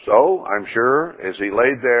 So, I'm sure, as he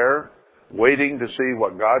laid there, waiting to see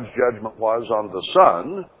what God's judgment was on the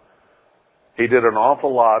son, he did an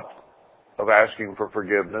awful lot of asking for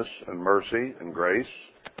forgiveness and mercy and grace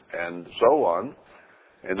and so on.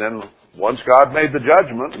 And then once God made the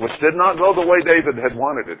judgment, which did not go the way David had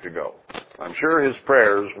wanted it to go, I'm sure his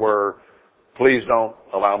prayers were, please don't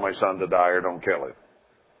allow my son to die or don't kill him.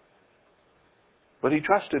 But he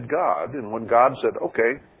trusted God, and when God said,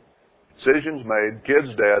 okay, decision's made,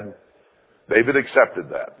 kid's dead, David accepted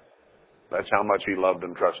that. That's how much he loved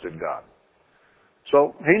and trusted God.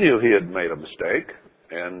 So he knew he had made a mistake,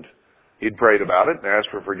 and he'd prayed about it and asked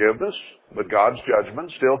for forgiveness, but God's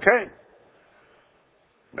judgment still came.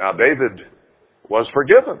 Now, David was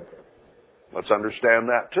forgiven. Let's understand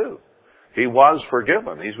that too. He was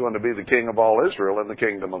forgiven. He's going to be the king of all Israel in the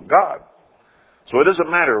kingdom of God. So it doesn't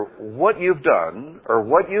matter what you've done or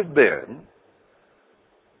what you've been,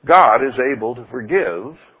 God is able to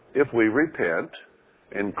forgive if we repent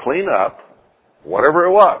and clean up whatever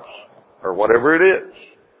it was or whatever it is.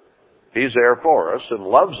 He's there for us and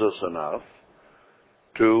loves us enough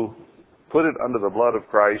to put it under the blood of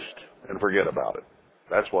Christ and forget about it.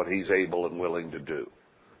 That's what He's able and willing to do.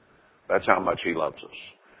 That's how much He loves us.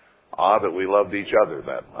 That we loved each other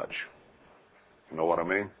that much. You know what I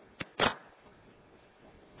mean?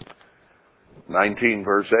 19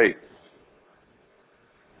 verse 8.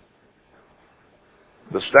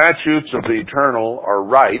 The statutes of the eternal are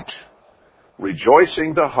right,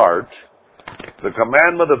 rejoicing the heart. The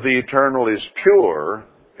commandment of the eternal is pure,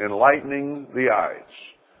 enlightening the eyes.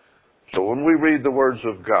 So when we read the words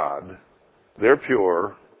of God, they're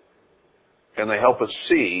pure, and they help us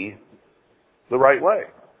see the right way.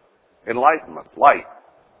 Enlightenment, light,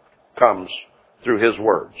 comes through His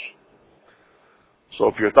words. So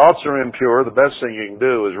if your thoughts are impure, the best thing you can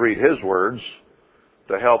do is read His words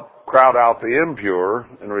to help crowd out the impure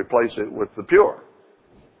and replace it with the pure.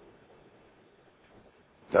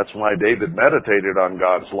 That's why David meditated on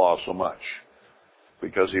God's law so much,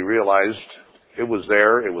 because he realized it was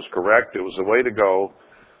there, it was correct, it was the way to go,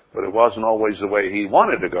 but it wasn't always the way he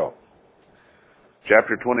wanted to go.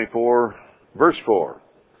 Chapter 24, verse 4.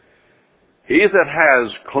 He that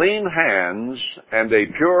has clean hands and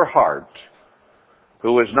a pure heart,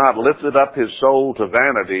 who has not lifted up his soul to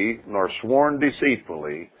vanity, nor sworn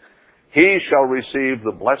deceitfully, he shall receive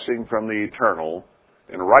the blessing from the eternal,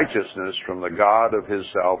 and righteousness from the God of his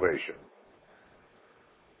salvation.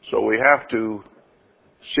 So we have to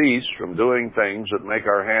cease from doing things that make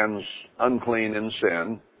our hands unclean in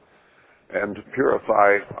sin, and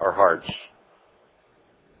purify our hearts.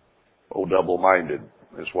 Oh, double-minded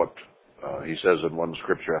is what he says in one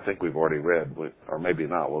scripture I think we've already read, or maybe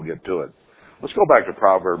not. We'll get to it. Let's go back to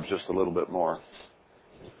Proverbs just a little bit more.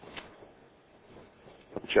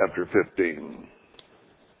 Chapter 15.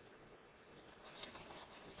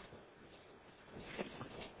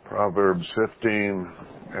 Proverbs 15,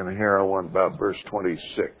 and here I want about verse 26.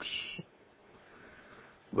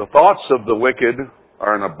 The thoughts of the wicked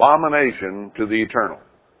are an abomination to the eternal.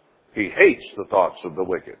 He hates the thoughts of the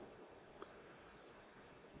wicked.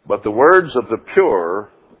 But the words of the pure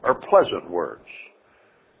are pleasant words.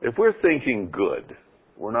 If we're thinking good,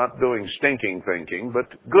 we're not doing stinking thinking, but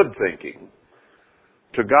good thinking.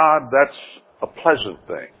 To God, that's a pleasant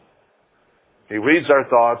thing. He reads our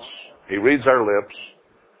thoughts, He reads our lips,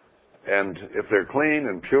 and if they're clean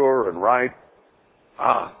and pure and right,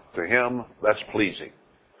 to Him, that's pleasing.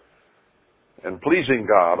 And pleasing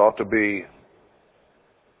God ought to be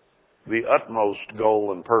the utmost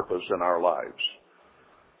goal and purpose in our lives.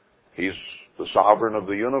 He's the sovereign of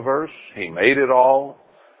the universe. He made it all.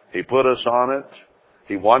 He put us on it.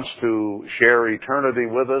 He wants to share eternity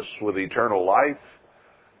with us with eternal life.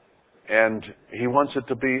 And He wants it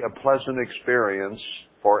to be a pleasant experience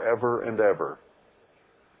forever and ever.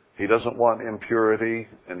 He doesn't want impurity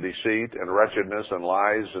and deceit and wretchedness and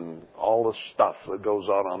lies and all the stuff that goes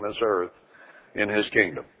on this earth in His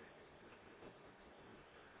kingdom.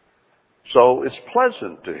 So it's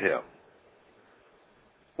pleasant to Him.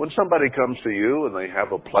 When somebody comes to you and they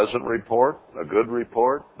have a pleasant report, a good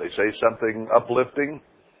report, they say something uplifting,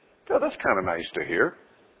 that's kind of nice to hear.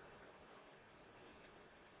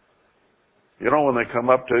 You know, when they come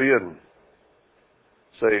up to you and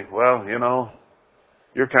say, well, you know,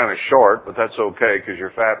 you're kind of short, but that's okay because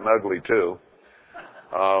you're fat and ugly too.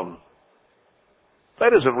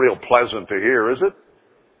 That isn't real pleasant to hear, is it?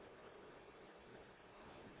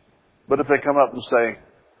 But if they come up and say,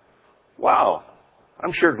 wow,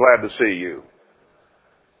 I'm sure glad to see you.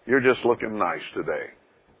 You're just looking nice today.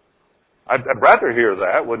 I'd rather hear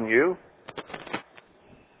that, wouldn't you?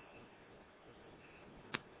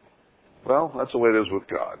 Well, that's the way it is with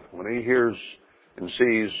God. When He hears and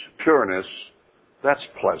sees pureness, that's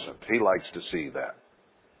pleasant. He likes to see that.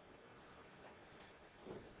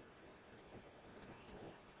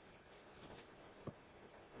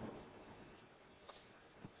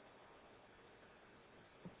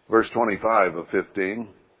 Verse 25 of 15.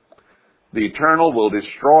 The Eternal will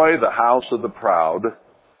destroy the house of the proud,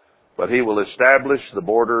 but He will establish the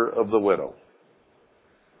border of the widow.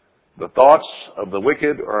 The thoughts of the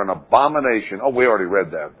wicked are an abomination. Oh, we already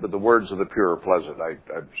read that. But the words of the pure are pleasant.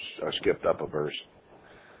 I skipped up a verse.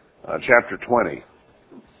 Chapter 20.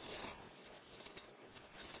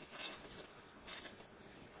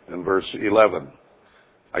 And verse 11.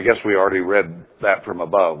 I guess we already read that from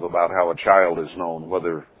above about how a child is known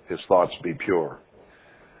whether his thoughts be pure.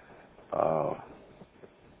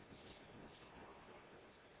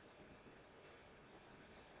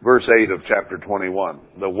 Verse 8 of chapter 21.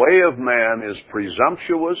 The way of man is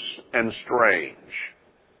presumptuous and strange,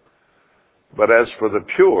 but as for the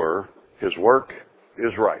pure, his work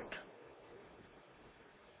is right.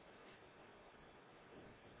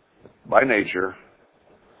 By nature,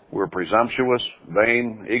 we're presumptuous,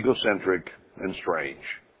 vain, egocentric, and strange.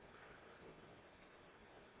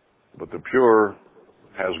 But the pure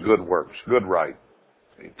has good works, good right.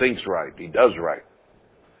 He thinks right. He does right.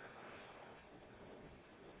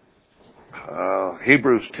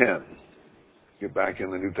 Hebrews 10. Get back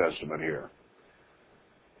in the New Testament here.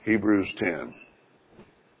 Hebrews 10.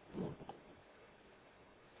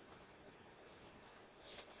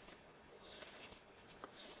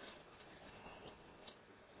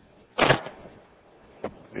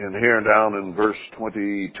 And here down in verse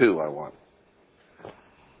 22 I want.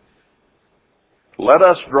 Let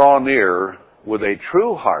us draw near with a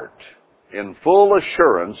true heart in full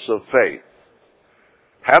assurance of faith,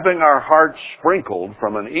 having our hearts sprinkled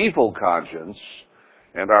from an evil conscience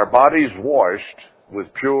and our bodies washed with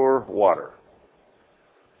pure water.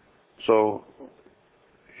 So,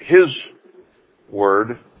 His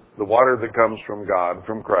Word, the water that comes from God,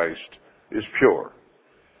 from Christ, is pure.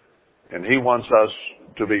 And He wants us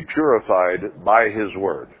to be purified by His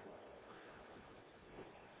Word.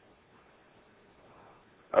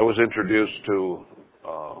 I was introduced to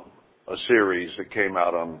a series that came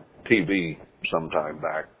out on TV sometime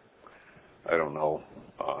back. I don't know.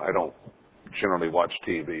 I don't generally watch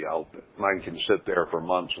TV. Mine can sit there for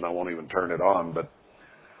months and I won't even turn it on. But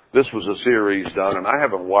this was a series done, and I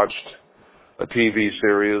haven't watched a TV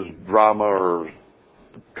series, drama or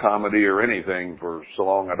comedy or anything for so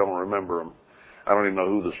long I don't remember them. I don't even know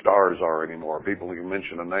who the stars are anymore. People can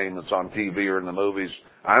mention a name that's on TV or in the movies.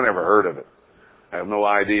 I never heard of it. I have no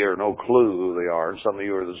idea or no clue who they are. Some of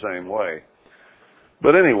you are the same way.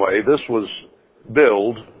 But anyway, this was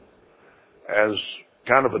billed as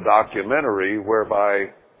kind of a documentary whereby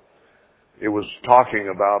it was talking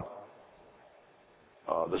about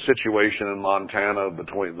the situation in Montana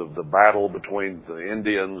between the battle between the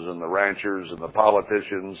Indians and the ranchers and the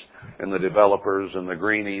politicians and the developers and the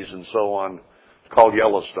greenies and so on. It's called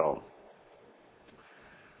Yellowstone.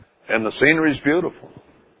 And the scenery's beautiful.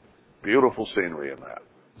 Beautiful scenery in that.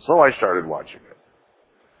 So I started watching it.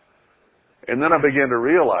 And then I began to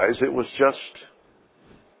realize it was just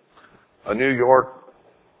a New York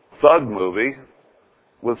thug movie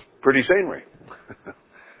with pretty scenery.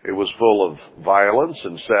 It was full of violence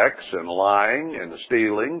and sex and lying and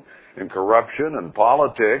stealing and corruption and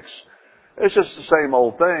politics. It's just the same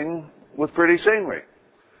old thing with pretty scenery.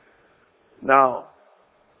 Now,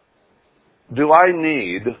 do I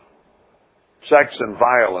need sex and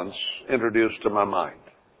violence introduced to my mind?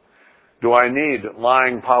 Do I need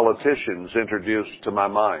lying politicians introduced to my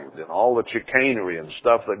mind and all the chicanery and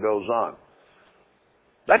stuff that goes on?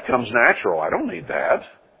 That comes natural. I don't need that.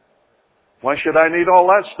 Why should I need all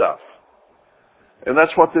that stuff? And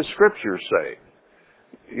that's what the scriptures say.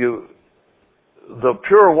 The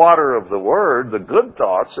pure water of the Word, the good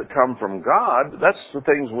thoughts that come from God, that's the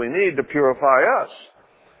things we need to purify us.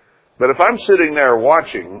 But if I'm sitting there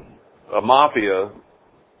watching a mafia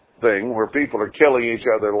thing where people are killing each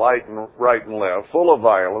other right and left, full of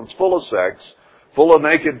violence, full of sex, full of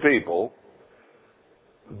naked people,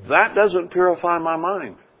 that doesn't purify my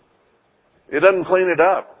mind. It doesn't clean it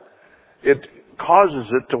up. It causes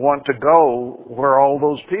it to want to go where all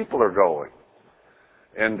those people are going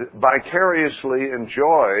and vicariously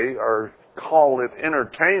enjoy or call it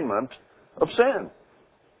entertainment of sin.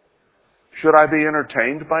 Should I be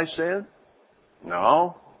entertained by sin?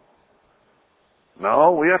 No.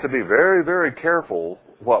 No, we have to be very, very careful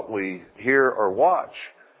what we hear or watch.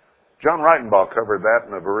 John Reitenbaugh covered that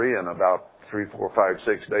in a Berean about 3, 4, 5,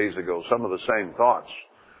 6 days ago. Some of the same thoughts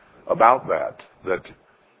about that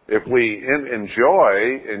if we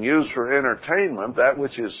enjoy and use for entertainment that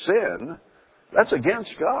which is sin, that's against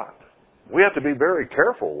God. We have to be very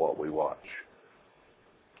careful what we watch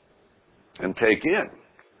and take in,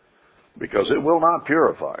 because it will not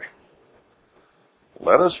purify.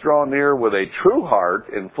 Let us draw near with a true heart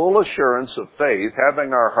in full assurance of faith,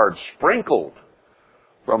 having our hearts sprinkled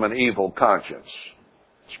from an evil conscience.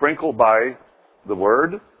 Sprinkled by the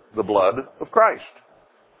Word, the blood of Christ.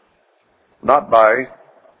 Not by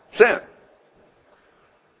sin.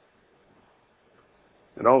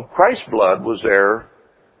 You know, Christ's blood was there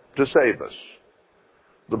to save us.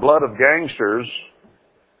 The blood of gangsters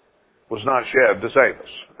was not shed to save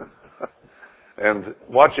us. And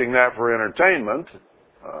watching that for entertainment,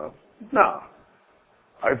 no.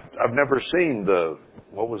 I've never seen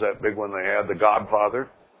what was that big one they had, The Godfather?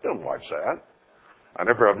 Don't watch that. I've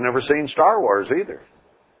never seen Star Wars either.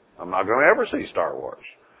 I'm not going to ever see Star Wars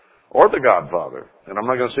or The Godfather, and I'm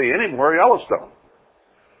not going to see any more Yellowstone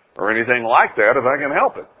or anything like that if I can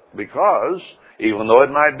help it, because even though it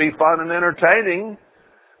might be fun and entertaining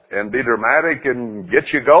and be dramatic and get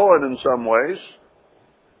you going in some ways,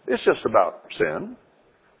 it's just about sin,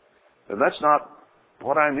 and that's not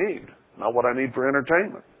what I need, not what I need for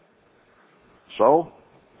entertainment. So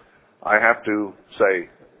I have to say,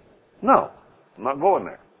 no, I'm not going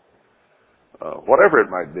there. Whatever it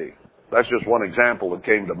might be. That's just one example that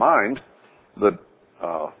came to mind that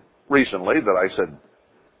recently that I said,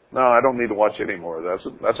 no, I don't need to watch any more of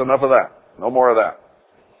that. That's enough of that. No more of that.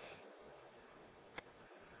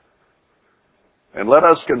 And let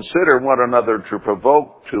us consider one another to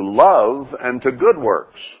provoke to love and to good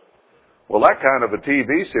works. Well, that kind of a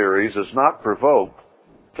TV series is not provoked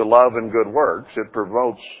to love and good works. It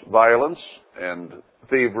provokes violence and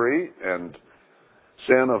thievery and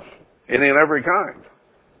sin of any and every kind.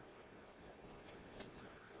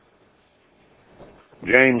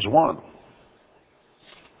 James 1.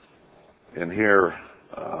 In here,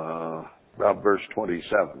 about verse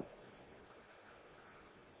 27.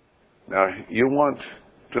 Now, you want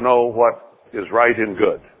to know what is right and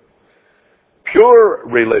good. Pure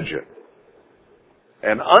religion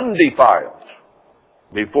and undefiled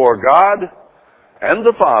before God and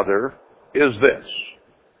the Father is this.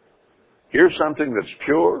 Here's something that's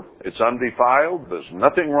pure, it's undefiled, there's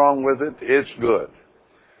nothing wrong with it, it's good.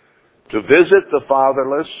 To visit the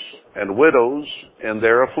fatherless and widows in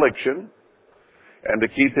their affliction, and to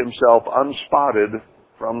keep himself unspotted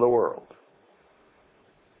from the world.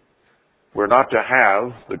 We're not to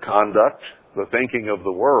have the conduct, the thinking of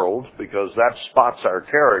the world, because that spots our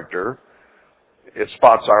character, it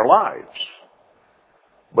spots our lives.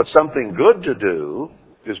 But something good to do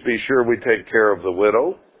is be sure we take care of the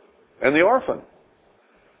widow and the orphan.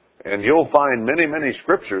 And you'll find many, many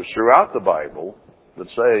scriptures throughout the Bible that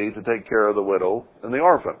say to take care of the widow and the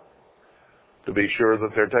orphan. to be sure that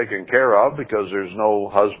they're taken care of, because there's no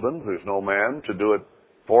husband, there's no man to do it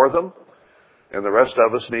for them. And the rest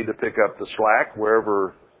of us need to pick up the slack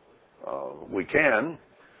wherever we can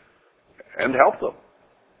and help them.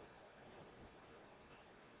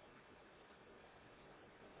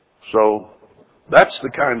 So that's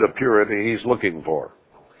the kind of purity he's looking for.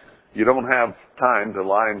 You don't have time to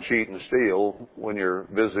lie and cheat and steal when you're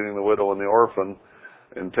visiting the widow and the orphan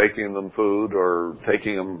and taking them food or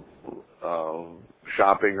taking them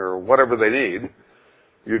shopping or whatever they need.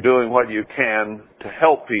 You're doing what you can to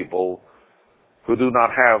help people who do not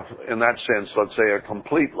have, in that sense, let's say, a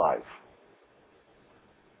complete life,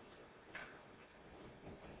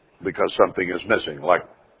 because something is missing, like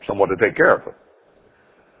someone to take care of it.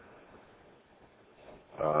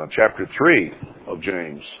 Chapter 3 of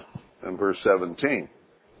James and verse 17.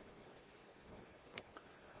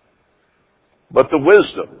 But the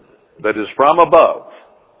wisdom that is from above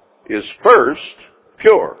is first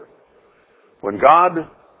pure. When God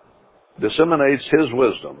disseminates His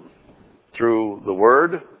wisdom through the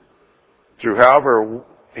Word, through however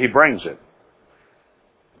He brings it,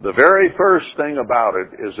 the very first thing about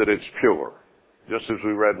it is that it's pure. Just as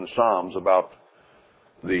we read in Psalms about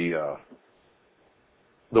the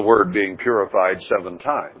Word being purified 7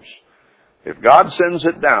 times. If God sends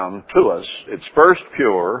it down to us, it's first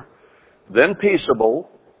pure, then peaceable,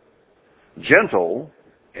 gentle,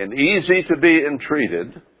 and easy to be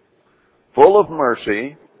entreated, full of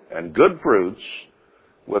mercy and good fruits,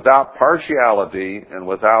 without partiality and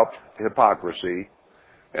without hypocrisy,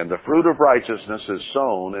 and the fruit of righteousness is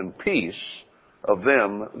sown in peace of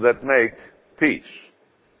them that make peace.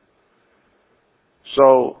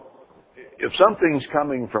 So, if something's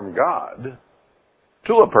coming from God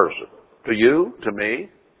to a person, to you, to me,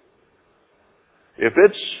 if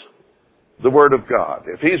it's the Word of God,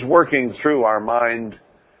 if He's working through our mind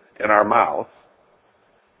and our mouth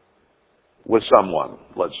with someone,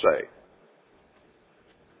 let's say,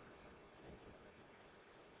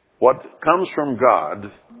 what comes from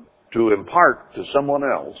God to impart to someone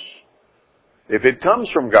else, if it comes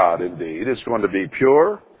from God indeed, it's going to be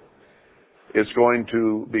pure, it's going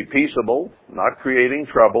to be peaceable, not creating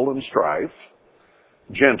trouble and strife,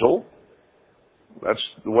 gentle, that's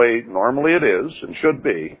the way normally it is and should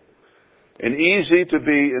be, and easy to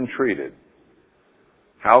be entreated.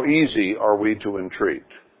 How easy are we to entreat?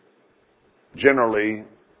 Generally,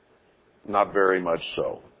 not very much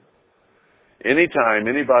so. Anytime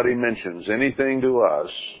anybody mentions anything to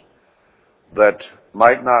us that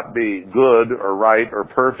might not be good or right or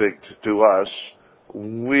perfect to us,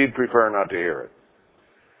 we'd prefer not to hear it.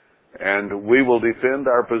 And we will defend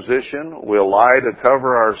our position. We'll lie to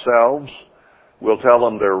cover ourselves. We'll tell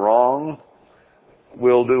them they're wrong.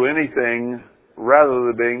 We'll do anything rather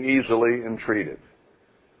than being easily entreated.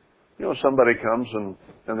 You know, somebody comes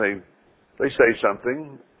and they say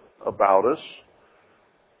something about us.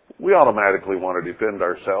 We automatically want to defend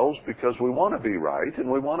ourselves because we want to be right and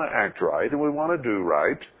we want to act right and we want to do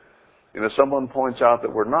right. And if someone points out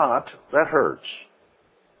that we're not, that hurts.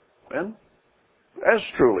 And as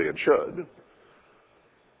truly it should.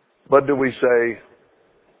 But do we say,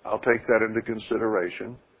 I'll take that into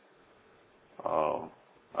consideration.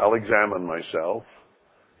 I'll examine myself.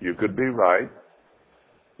 You could be right.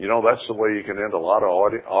 You know, that's the way you can end a lot of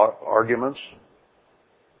arguments.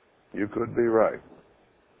 You could be right.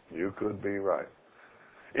 You could be right.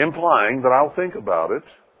 Implying that I'll think about it,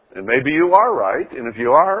 and maybe you are right, and if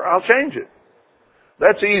you are, I'll change it.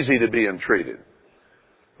 That's easy to be entreated.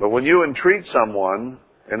 But when you entreat someone,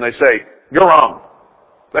 and they say, you're wrong,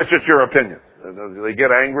 that's just your opinion. They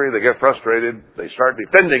get angry, they get frustrated, they start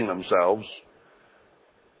defending themselves.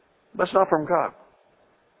 That's not from God.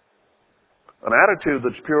 An attitude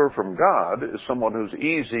that's pure from God is someone who's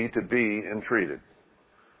easy to be entreated.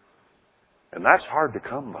 And that's hard to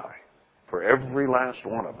come by for every last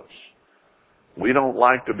one of us. We don't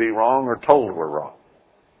like to be wrong or told we're wrong.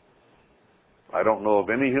 I don't know of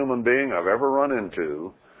any human being I've ever run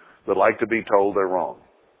into that like to be told they're wrong.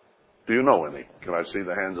 Do you know any? Can I see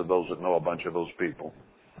the hands of those that know a bunch of those people?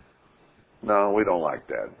 No, we don't like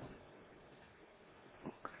that.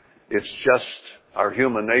 It's just our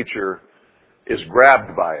human nature is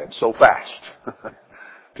grabbed by it so fast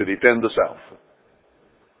to defend the self.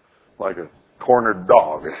 Like a cornered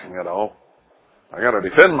dog, you know. I got to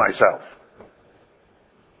defend myself.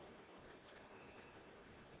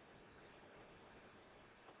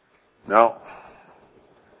 Now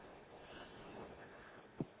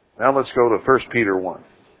let's go to 1 Peter 1.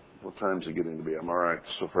 What time is it getting to be? I'm all right,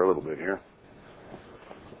 so for a little bit here.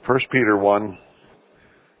 1 Peter 1,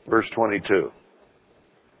 verse 22.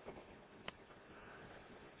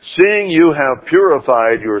 seeing you have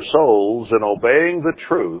purified your souls in obeying the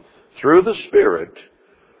truth through the Spirit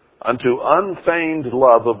unto unfeigned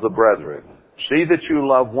love of the brethren. See that you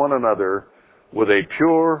love one another with a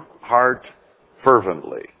pure heart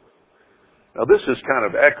fervently. Now this is kind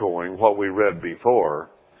of echoing what we read before,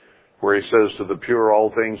 where he says to the pure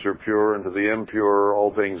all things are pure, and to the impure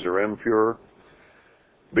all things are impure.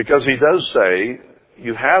 Because he does say,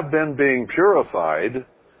 you have been being purified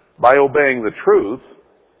by obeying the truth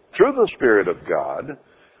through the Spirit of God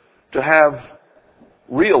to have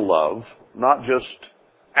real love, not just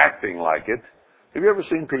acting like it. Have you ever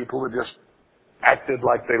seen people who just acted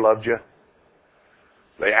like they loved you?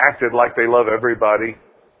 They acted like they love everybody.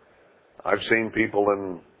 I've seen people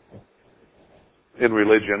in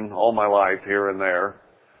religion all my life, here and there,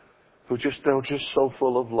 they're just so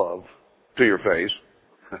full of love to your face.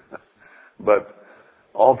 But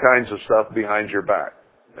all kinds of stuff behind your back.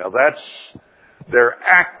 Now they're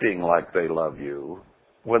acting like they love you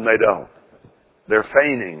when they don't. They're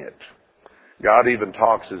feigning it. God even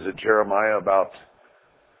talks, is it Jeremiah, about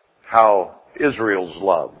how Israel's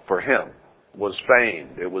love for him was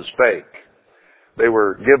feigned. It was fake. They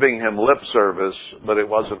were giving him lip service, but it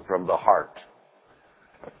wasn't from the heart.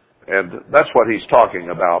 And that's what he's talking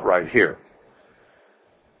about right here.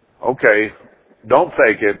 Okay, don't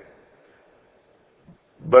fake it,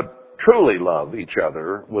 but truly love each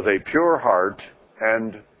other with a pure heart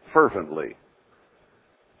and fervently.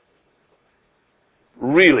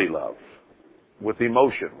 Really love. With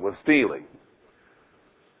emotion, with feeling.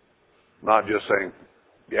 Not just saying,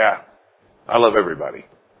 yeah, I love everybody.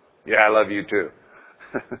 Yeah, I love you too.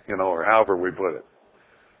 Or however we put it.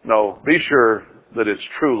 No, be sure that it's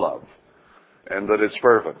true love and that it's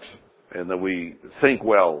fervent and that we think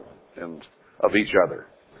well of each other.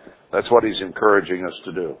 That's what he's encouraging us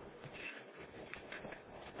to do.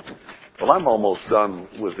 Well, I'm almost done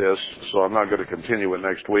with this, so I'm not going to continue it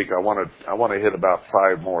next week. I want to hit about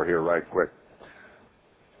 5 more here right quick.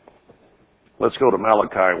 Let's go to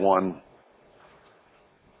Malachi 1.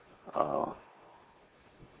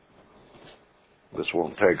 This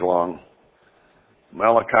won't take long.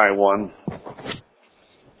 Malachi 1,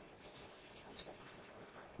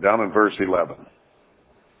 down in verse 11.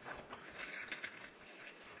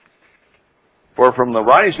 For from the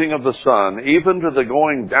rising of the sun, even to the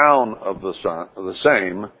going down of the sun, the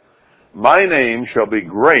same, my name shall be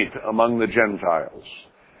great among the Gentiles.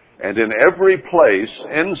 And in every place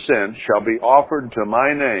incense shall be offered to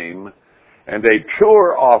my name, and a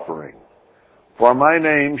pure offering. For my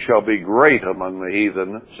name shall be great among the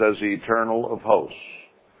heathen, says the Eternal of hosts.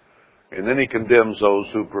 And then he condemns those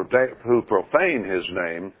who profane his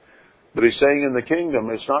name, but he's saying in the kingdom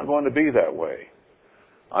it's not going to be that way.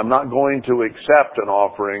 I'm not going to accept an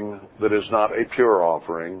offering that is not a pure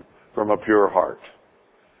offering from a pure heart.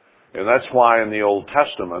 And that's why in the Old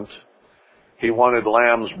Testament, he wanted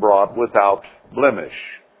lambs brought without blemish.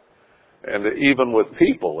 And even with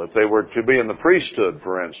people, if they were to be in the priesthood,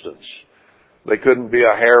 for instance, they couldn't be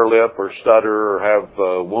a hare lip or stutter or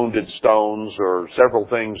have wounded stones or several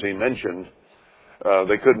things he mentioned.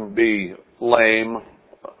 They couldn't be lame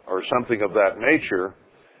or something of that nature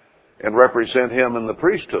and represent him in the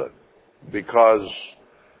priesthood because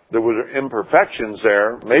there were imperfections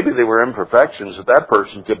there. Maybe they were imperfections that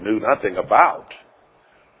person could do nothing about.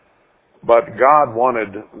 But God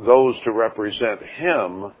wanted those to represent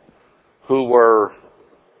him who were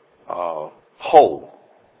whole,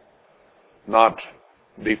 not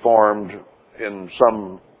deformed in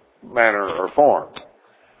some manner or form.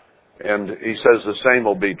 And he says the same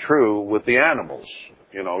will be true with the animals.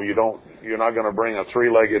 You're not going to bring a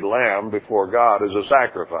 3-legged lamb before God as a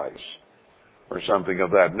sacrifice or something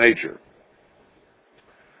of that nature.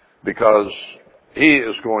 Because he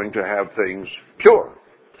is going to have things pure.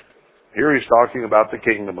 Here he's talking about the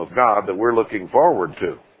kingdom of God that we're looking forward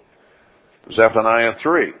to. Zephaniah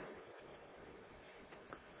 3.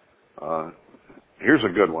 Here's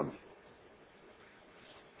a good one.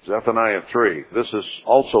 Zephaniah 3. This is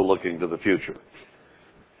also looking to the future.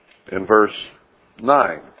 In verse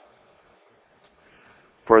 9.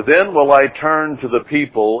 For then will I turn to the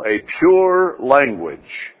people a pure language,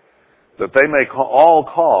 that they may all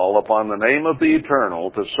call upon the name of the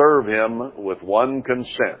Eternal to serve him with one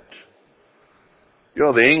consent.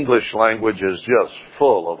 The English language is just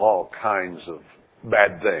full of all kinds of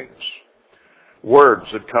bad things. Words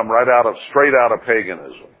that come straight out of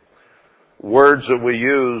paganism. Words that we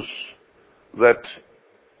use that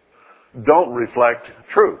don't reflect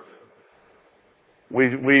truth.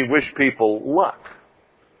 We wish people luck.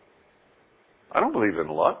 I don't believe in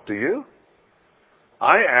luck, do you?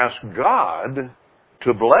 I ask God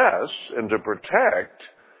to bless and to protect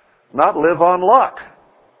not live on luck.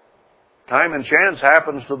 Time and chance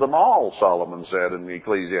happens to them all, Solomon said in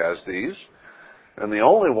Ecclesiastes. And the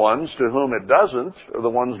only ones to whom it doesn't are the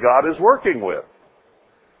ones God is working with.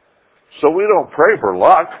 So we don't pray for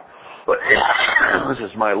luck. But this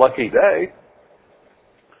is my lucky day.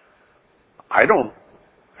 I don't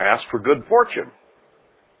ask for good fortune.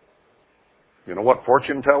 You know what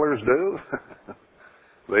fortune tellers do?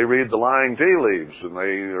 They read the lying tea leaves and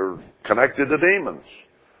they are connected to demons.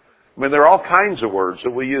 I mean, there are all kinds of words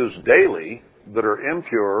that we use daily that are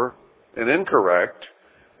impure and incorrect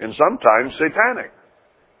and sometimes satanic.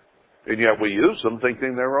 And yet we use them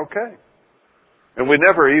thinking they're okay. And we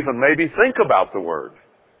never even maybe think about the word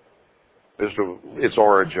as to its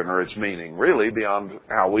origin or its meaning, really, beyond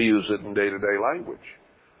how we use it in day-to-day language.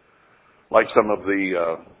 Like some of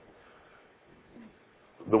the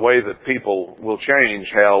way that people will change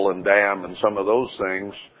hell and damn and some of those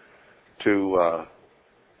things to,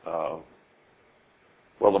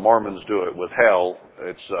 well, the Mormons do it with hell.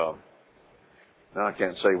 It's, now I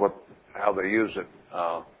can't say how they use it.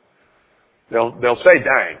 They'll say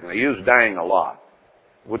dang. They use dang a lot,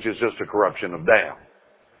 which is just a corruption of damn.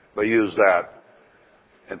 They use that.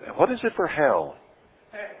 And what is it for hell?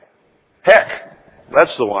 Heck.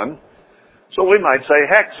 That's the one. So we might say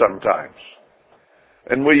heck sometimes.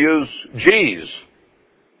 And we use geez.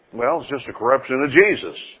 Well, it's just a corruption of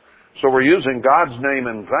Jesus. So we're using God's name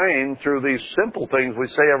in vain through these simple things we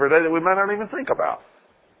say every day that we might not even think about.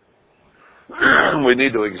 We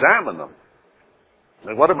need to examine them.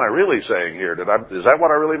 And what am I really saying here? Is that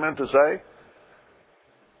what I really meant to say?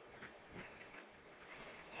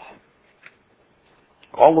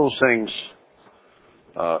 All those things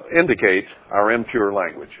indicate our impure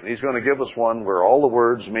language. And he's going to give us one where all the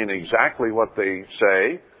words mean exactly what they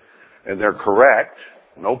say, and they're correct,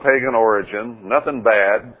 no pagan origin, nothing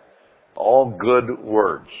bad, all good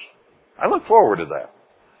words. I look forward to that.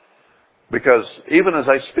 Because even as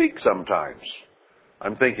I speak sometimes,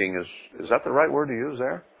 I'm thinking, is that the right word to use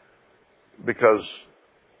there? Because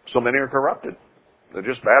so many are corrupted. They're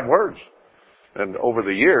just bad words. And over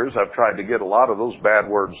the years, I've tried to get a lot of those bad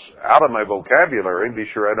words out of my vocabulary and be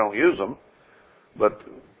sure I don't use them. But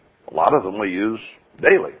a lot of them we use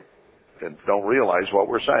daily and don't realize what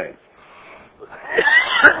we're saying.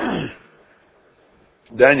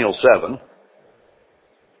 Daniel 7.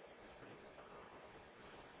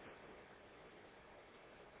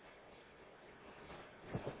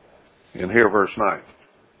 And here verse 9.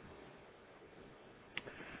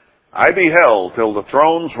 I beheld till the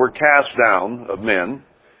thrones were cast down of men,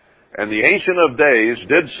 and the Ancient of Days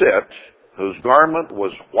did sit, whose garment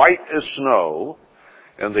was white as snow,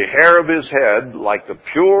 and the hair of his head like the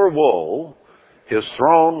pure wool. His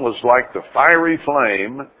throne was like the fiery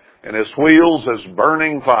flame, and his wheels as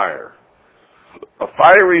burning fire. A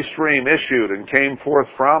fiery stream issued and came forth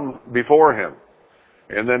from before him.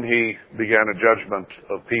 And then he began a judgment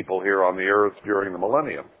of people here on the earth during the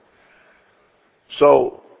millennium.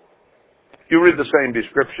 So, you read the same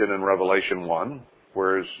description in Revelation 1,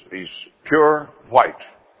 where he's pure white.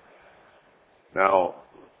 Now,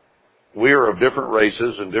 we are of different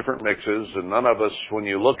races and different mixes, and none of us, when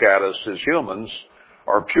you look at us as humans,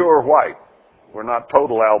 are pure white. We're not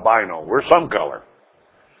total albino. We're some color.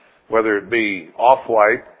 Whether it be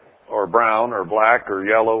off-white, or brown, or black, or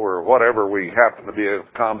yellow, or whatever we happen to be a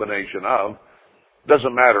combination of,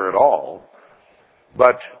 doesn't matter at all.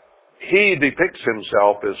 But he depicts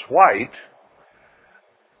himself as white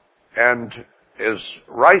and is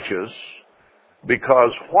righteous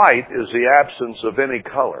because white is the absence of any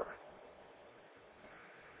color.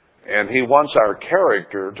 And he wants our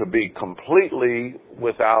character to be completely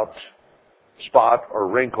without spot or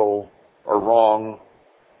wrinkle or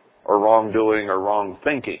wrongdoing or wrong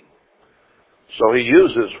thinking. So he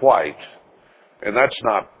uses white, and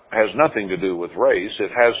has nothing to do with race.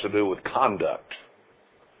 It has to do with conduct.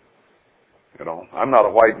 You know, I'm not a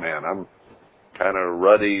white man. I'm kind of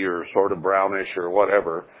ruddy or sort of brownish or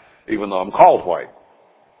whatever, even though I'm called white.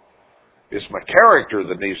 It's my character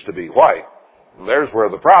that needs to be white. There's where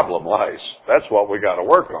the problem lies. That's what we got to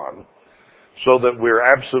work on, so that we're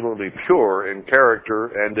absolutely pure in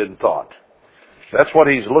character and in thought. That's what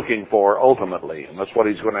he's looking for ultimately, and that's what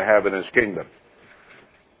he's going to have in his kingdom.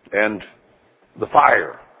 And the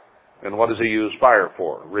fire. And what does he use fire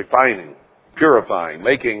for? Refining, purifying,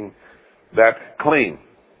 making that clean.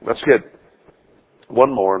 Let's get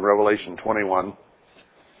one more in Revelation 21.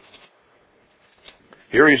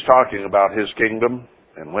 Here he's talking about his kingdom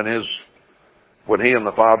and when he and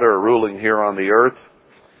the Father are ruling here on the earth.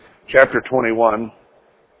 Chapter 21,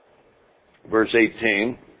 verse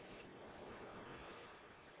 18.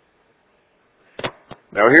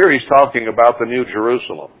 Now here he's talking about the New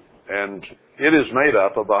Jerusalem, and it is made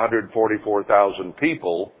up of 144,000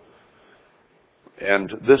 people, and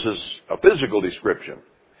this is a physical description.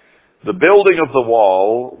 The building of the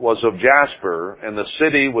wall was of jasper, and the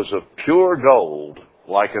city was of pure gold,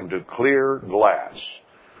 like unto clear glass.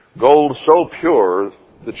 Gold so pure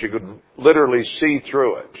that you could literally see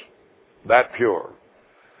through it. That pure.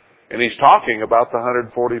 And he's talking about the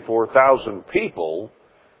 144,000 people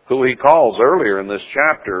who he calls earlier in this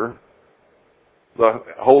chapter the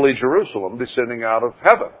Holy Jerusalem descending out of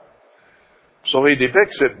heaven. So he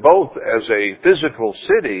depicts it both as a physical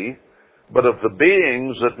city, but of the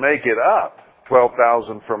beings that make it up,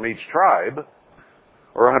 12,000 from each tribe,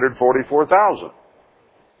 or 144,000.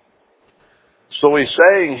 So he's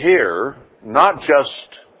saying here, not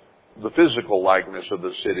just the physical likeness of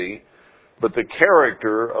the city, but the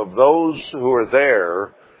character of those who are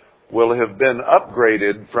there will have been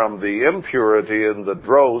upgraded from the impurity and the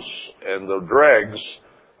dross and the dregs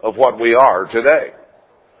of what we are today.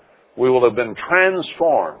 We will have been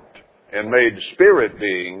transformed and made spirit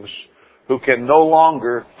beings who can no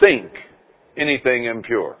longer think anything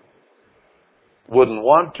impure. Wouldn't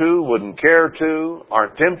want to, wouldn't care to,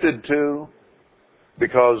 aren't tempted to,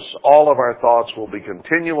 because all of our thoughts will be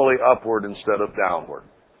continually upward instead of downward.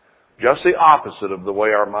 Just the opposite of the way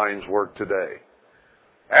our minds work today.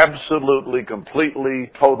 Absolutely, completely,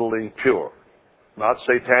 totally pure. Not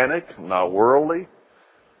satanic, not worldly,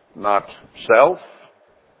 not self,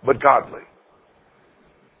 but godly.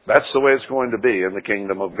 That's the way it's going to be in the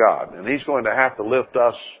kingdom of God. And he's going to have to lift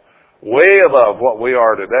us way above what we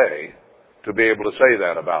are today to be able to say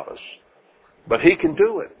that about us. But he can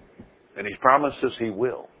do it. And he's promised us he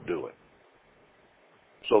will do it.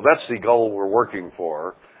 So that's the goal we're working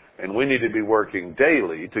for. And we need to be working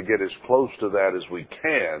daily to get as close to that as we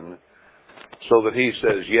can so that he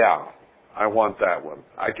says, yeah, I want that one.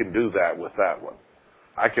 I can do that with that one.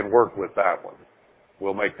 I can work with that one.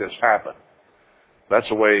 We'll make this happen. That's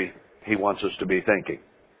the way he wants us to be thinking.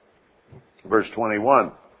 Verse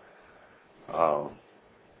 21.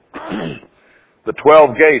 The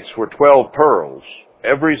 12 gates were 12 pearls.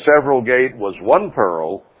 Every several gate was one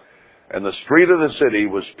pearl, and the street of the city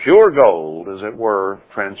was pure gold, as it were,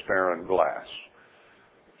 transparent glass.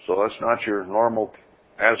 So that's not your normal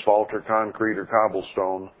asphalt or concrete or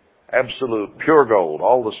cobblestone. Absolute pure gold,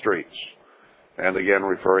 all the streets. And again,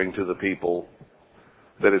 referring to the people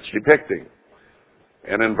that it's depicting.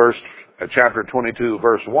 And in chapter 22,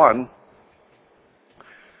 verse 1,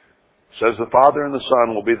 says the Father and the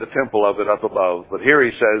Son will be the temple of it up above. But here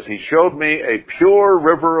he says, he showed me a pure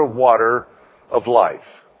river of water of life,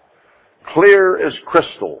 clear as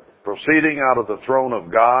crystal, proceeding out of the throne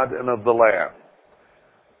of God and of the Lamb.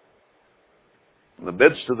 In the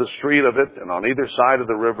midst of the street of it, and on either side of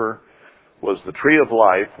the river, was the tree of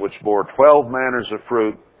life, which bore 12 manners of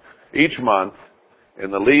fruit each month,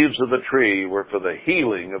 and the leaves of the tree were for the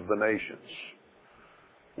healing of the nations.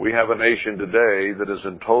 We have a nation today that is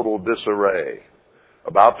in total disarray,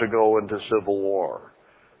 about to go into civil war.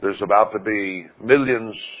 There's about to be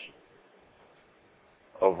millions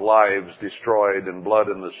of lives destroyed and blood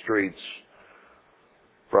in the streets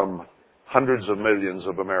from hundreds of millions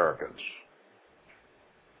of Americans.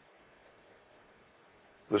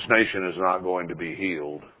 This nation is not going to be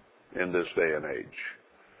healed in this day and age.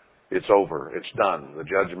 It's over. It's done. The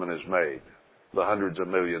judgment is made. The hundreds of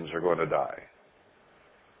millions are going to die.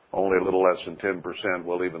 Only a little less than 10%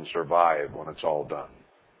 will even survive when it's all done.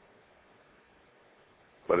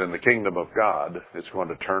 But in the kingdom of God, it's going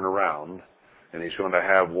to turn around, and he's going to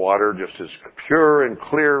have water just as pure and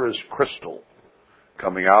clear as crystal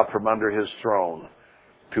coming out from under his throne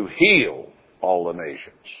to heal all the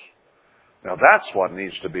nations. Now that's what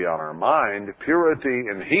needs to be on our mind, purity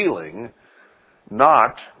and healing,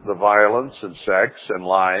 not the violence and sex and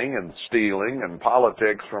lying and stealing and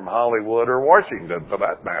politics from Hollywood or Washington, for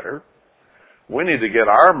that matter. We need to get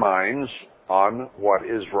our minds on what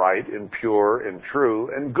is right and pure and true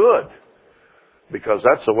and good, because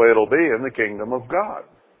that's the way it'll be in the kingdom of God.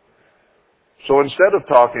 So instead of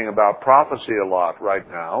talking about prophecy a lot right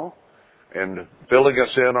now and filling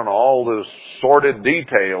us in on all the sordid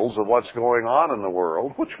details of what's going on in the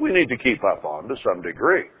world, which we need to keep up on to some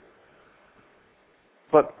degree,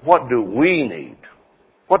 but what do we need?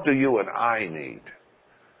 What do you and I need?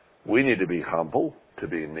 We need to be humble, to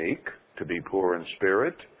be meek, to be poor in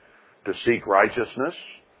spirit, to seek righteousness,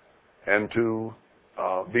 and to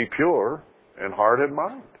be pure in heart and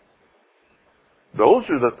mind. Those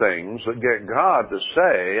are the things that get God to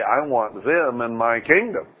say, I want them in my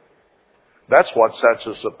kingdom. That's what sets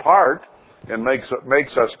us apart and makes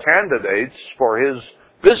us candidates for his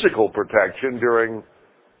physical protection during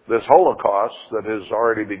this Holocaust that has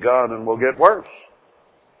already begun and will get worse.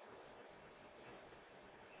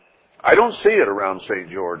 I don't see it around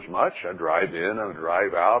St. George much. I drive in and I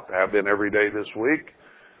drive out, have been every day this week.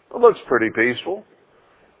 It looks pretty peaceful.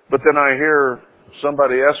 But then I hear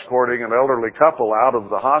somebody escorting an elderly couple out of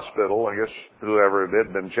the hospital, I guess whoever it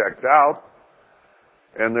had been checked out,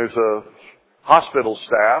 and there's a hospital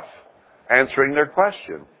staff answering their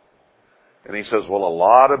question. And he says, well, a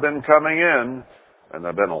lot have been coming in, and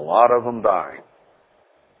there have been a lot of them dying.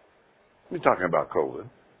 We're talking about COVID.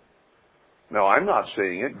 No, I'm not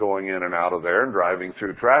seeing it going in and out of there and driving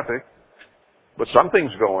through traffic, but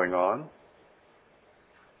something's going on.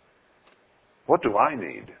 What do I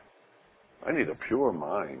need? I need a pure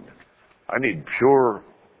mind. I need pure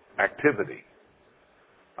activity.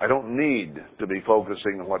 I don't need to be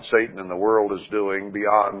focusing on what Satan and the world is doing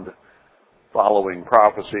beyond following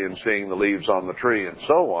prophecy and seeing the leaves on the tree and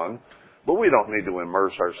so on, but we don't need to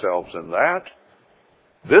immerse ourselves in that.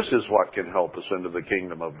 This is what can help us into the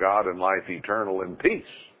kingdom of God and life eternal and peace.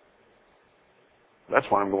 That's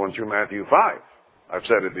why I'm going through Matthew 5. I've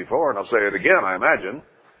said it before, and I'll say it again, I imagine,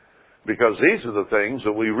 because these are the things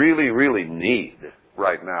that we really, really need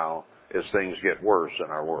right now as things get worse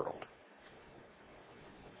in our world.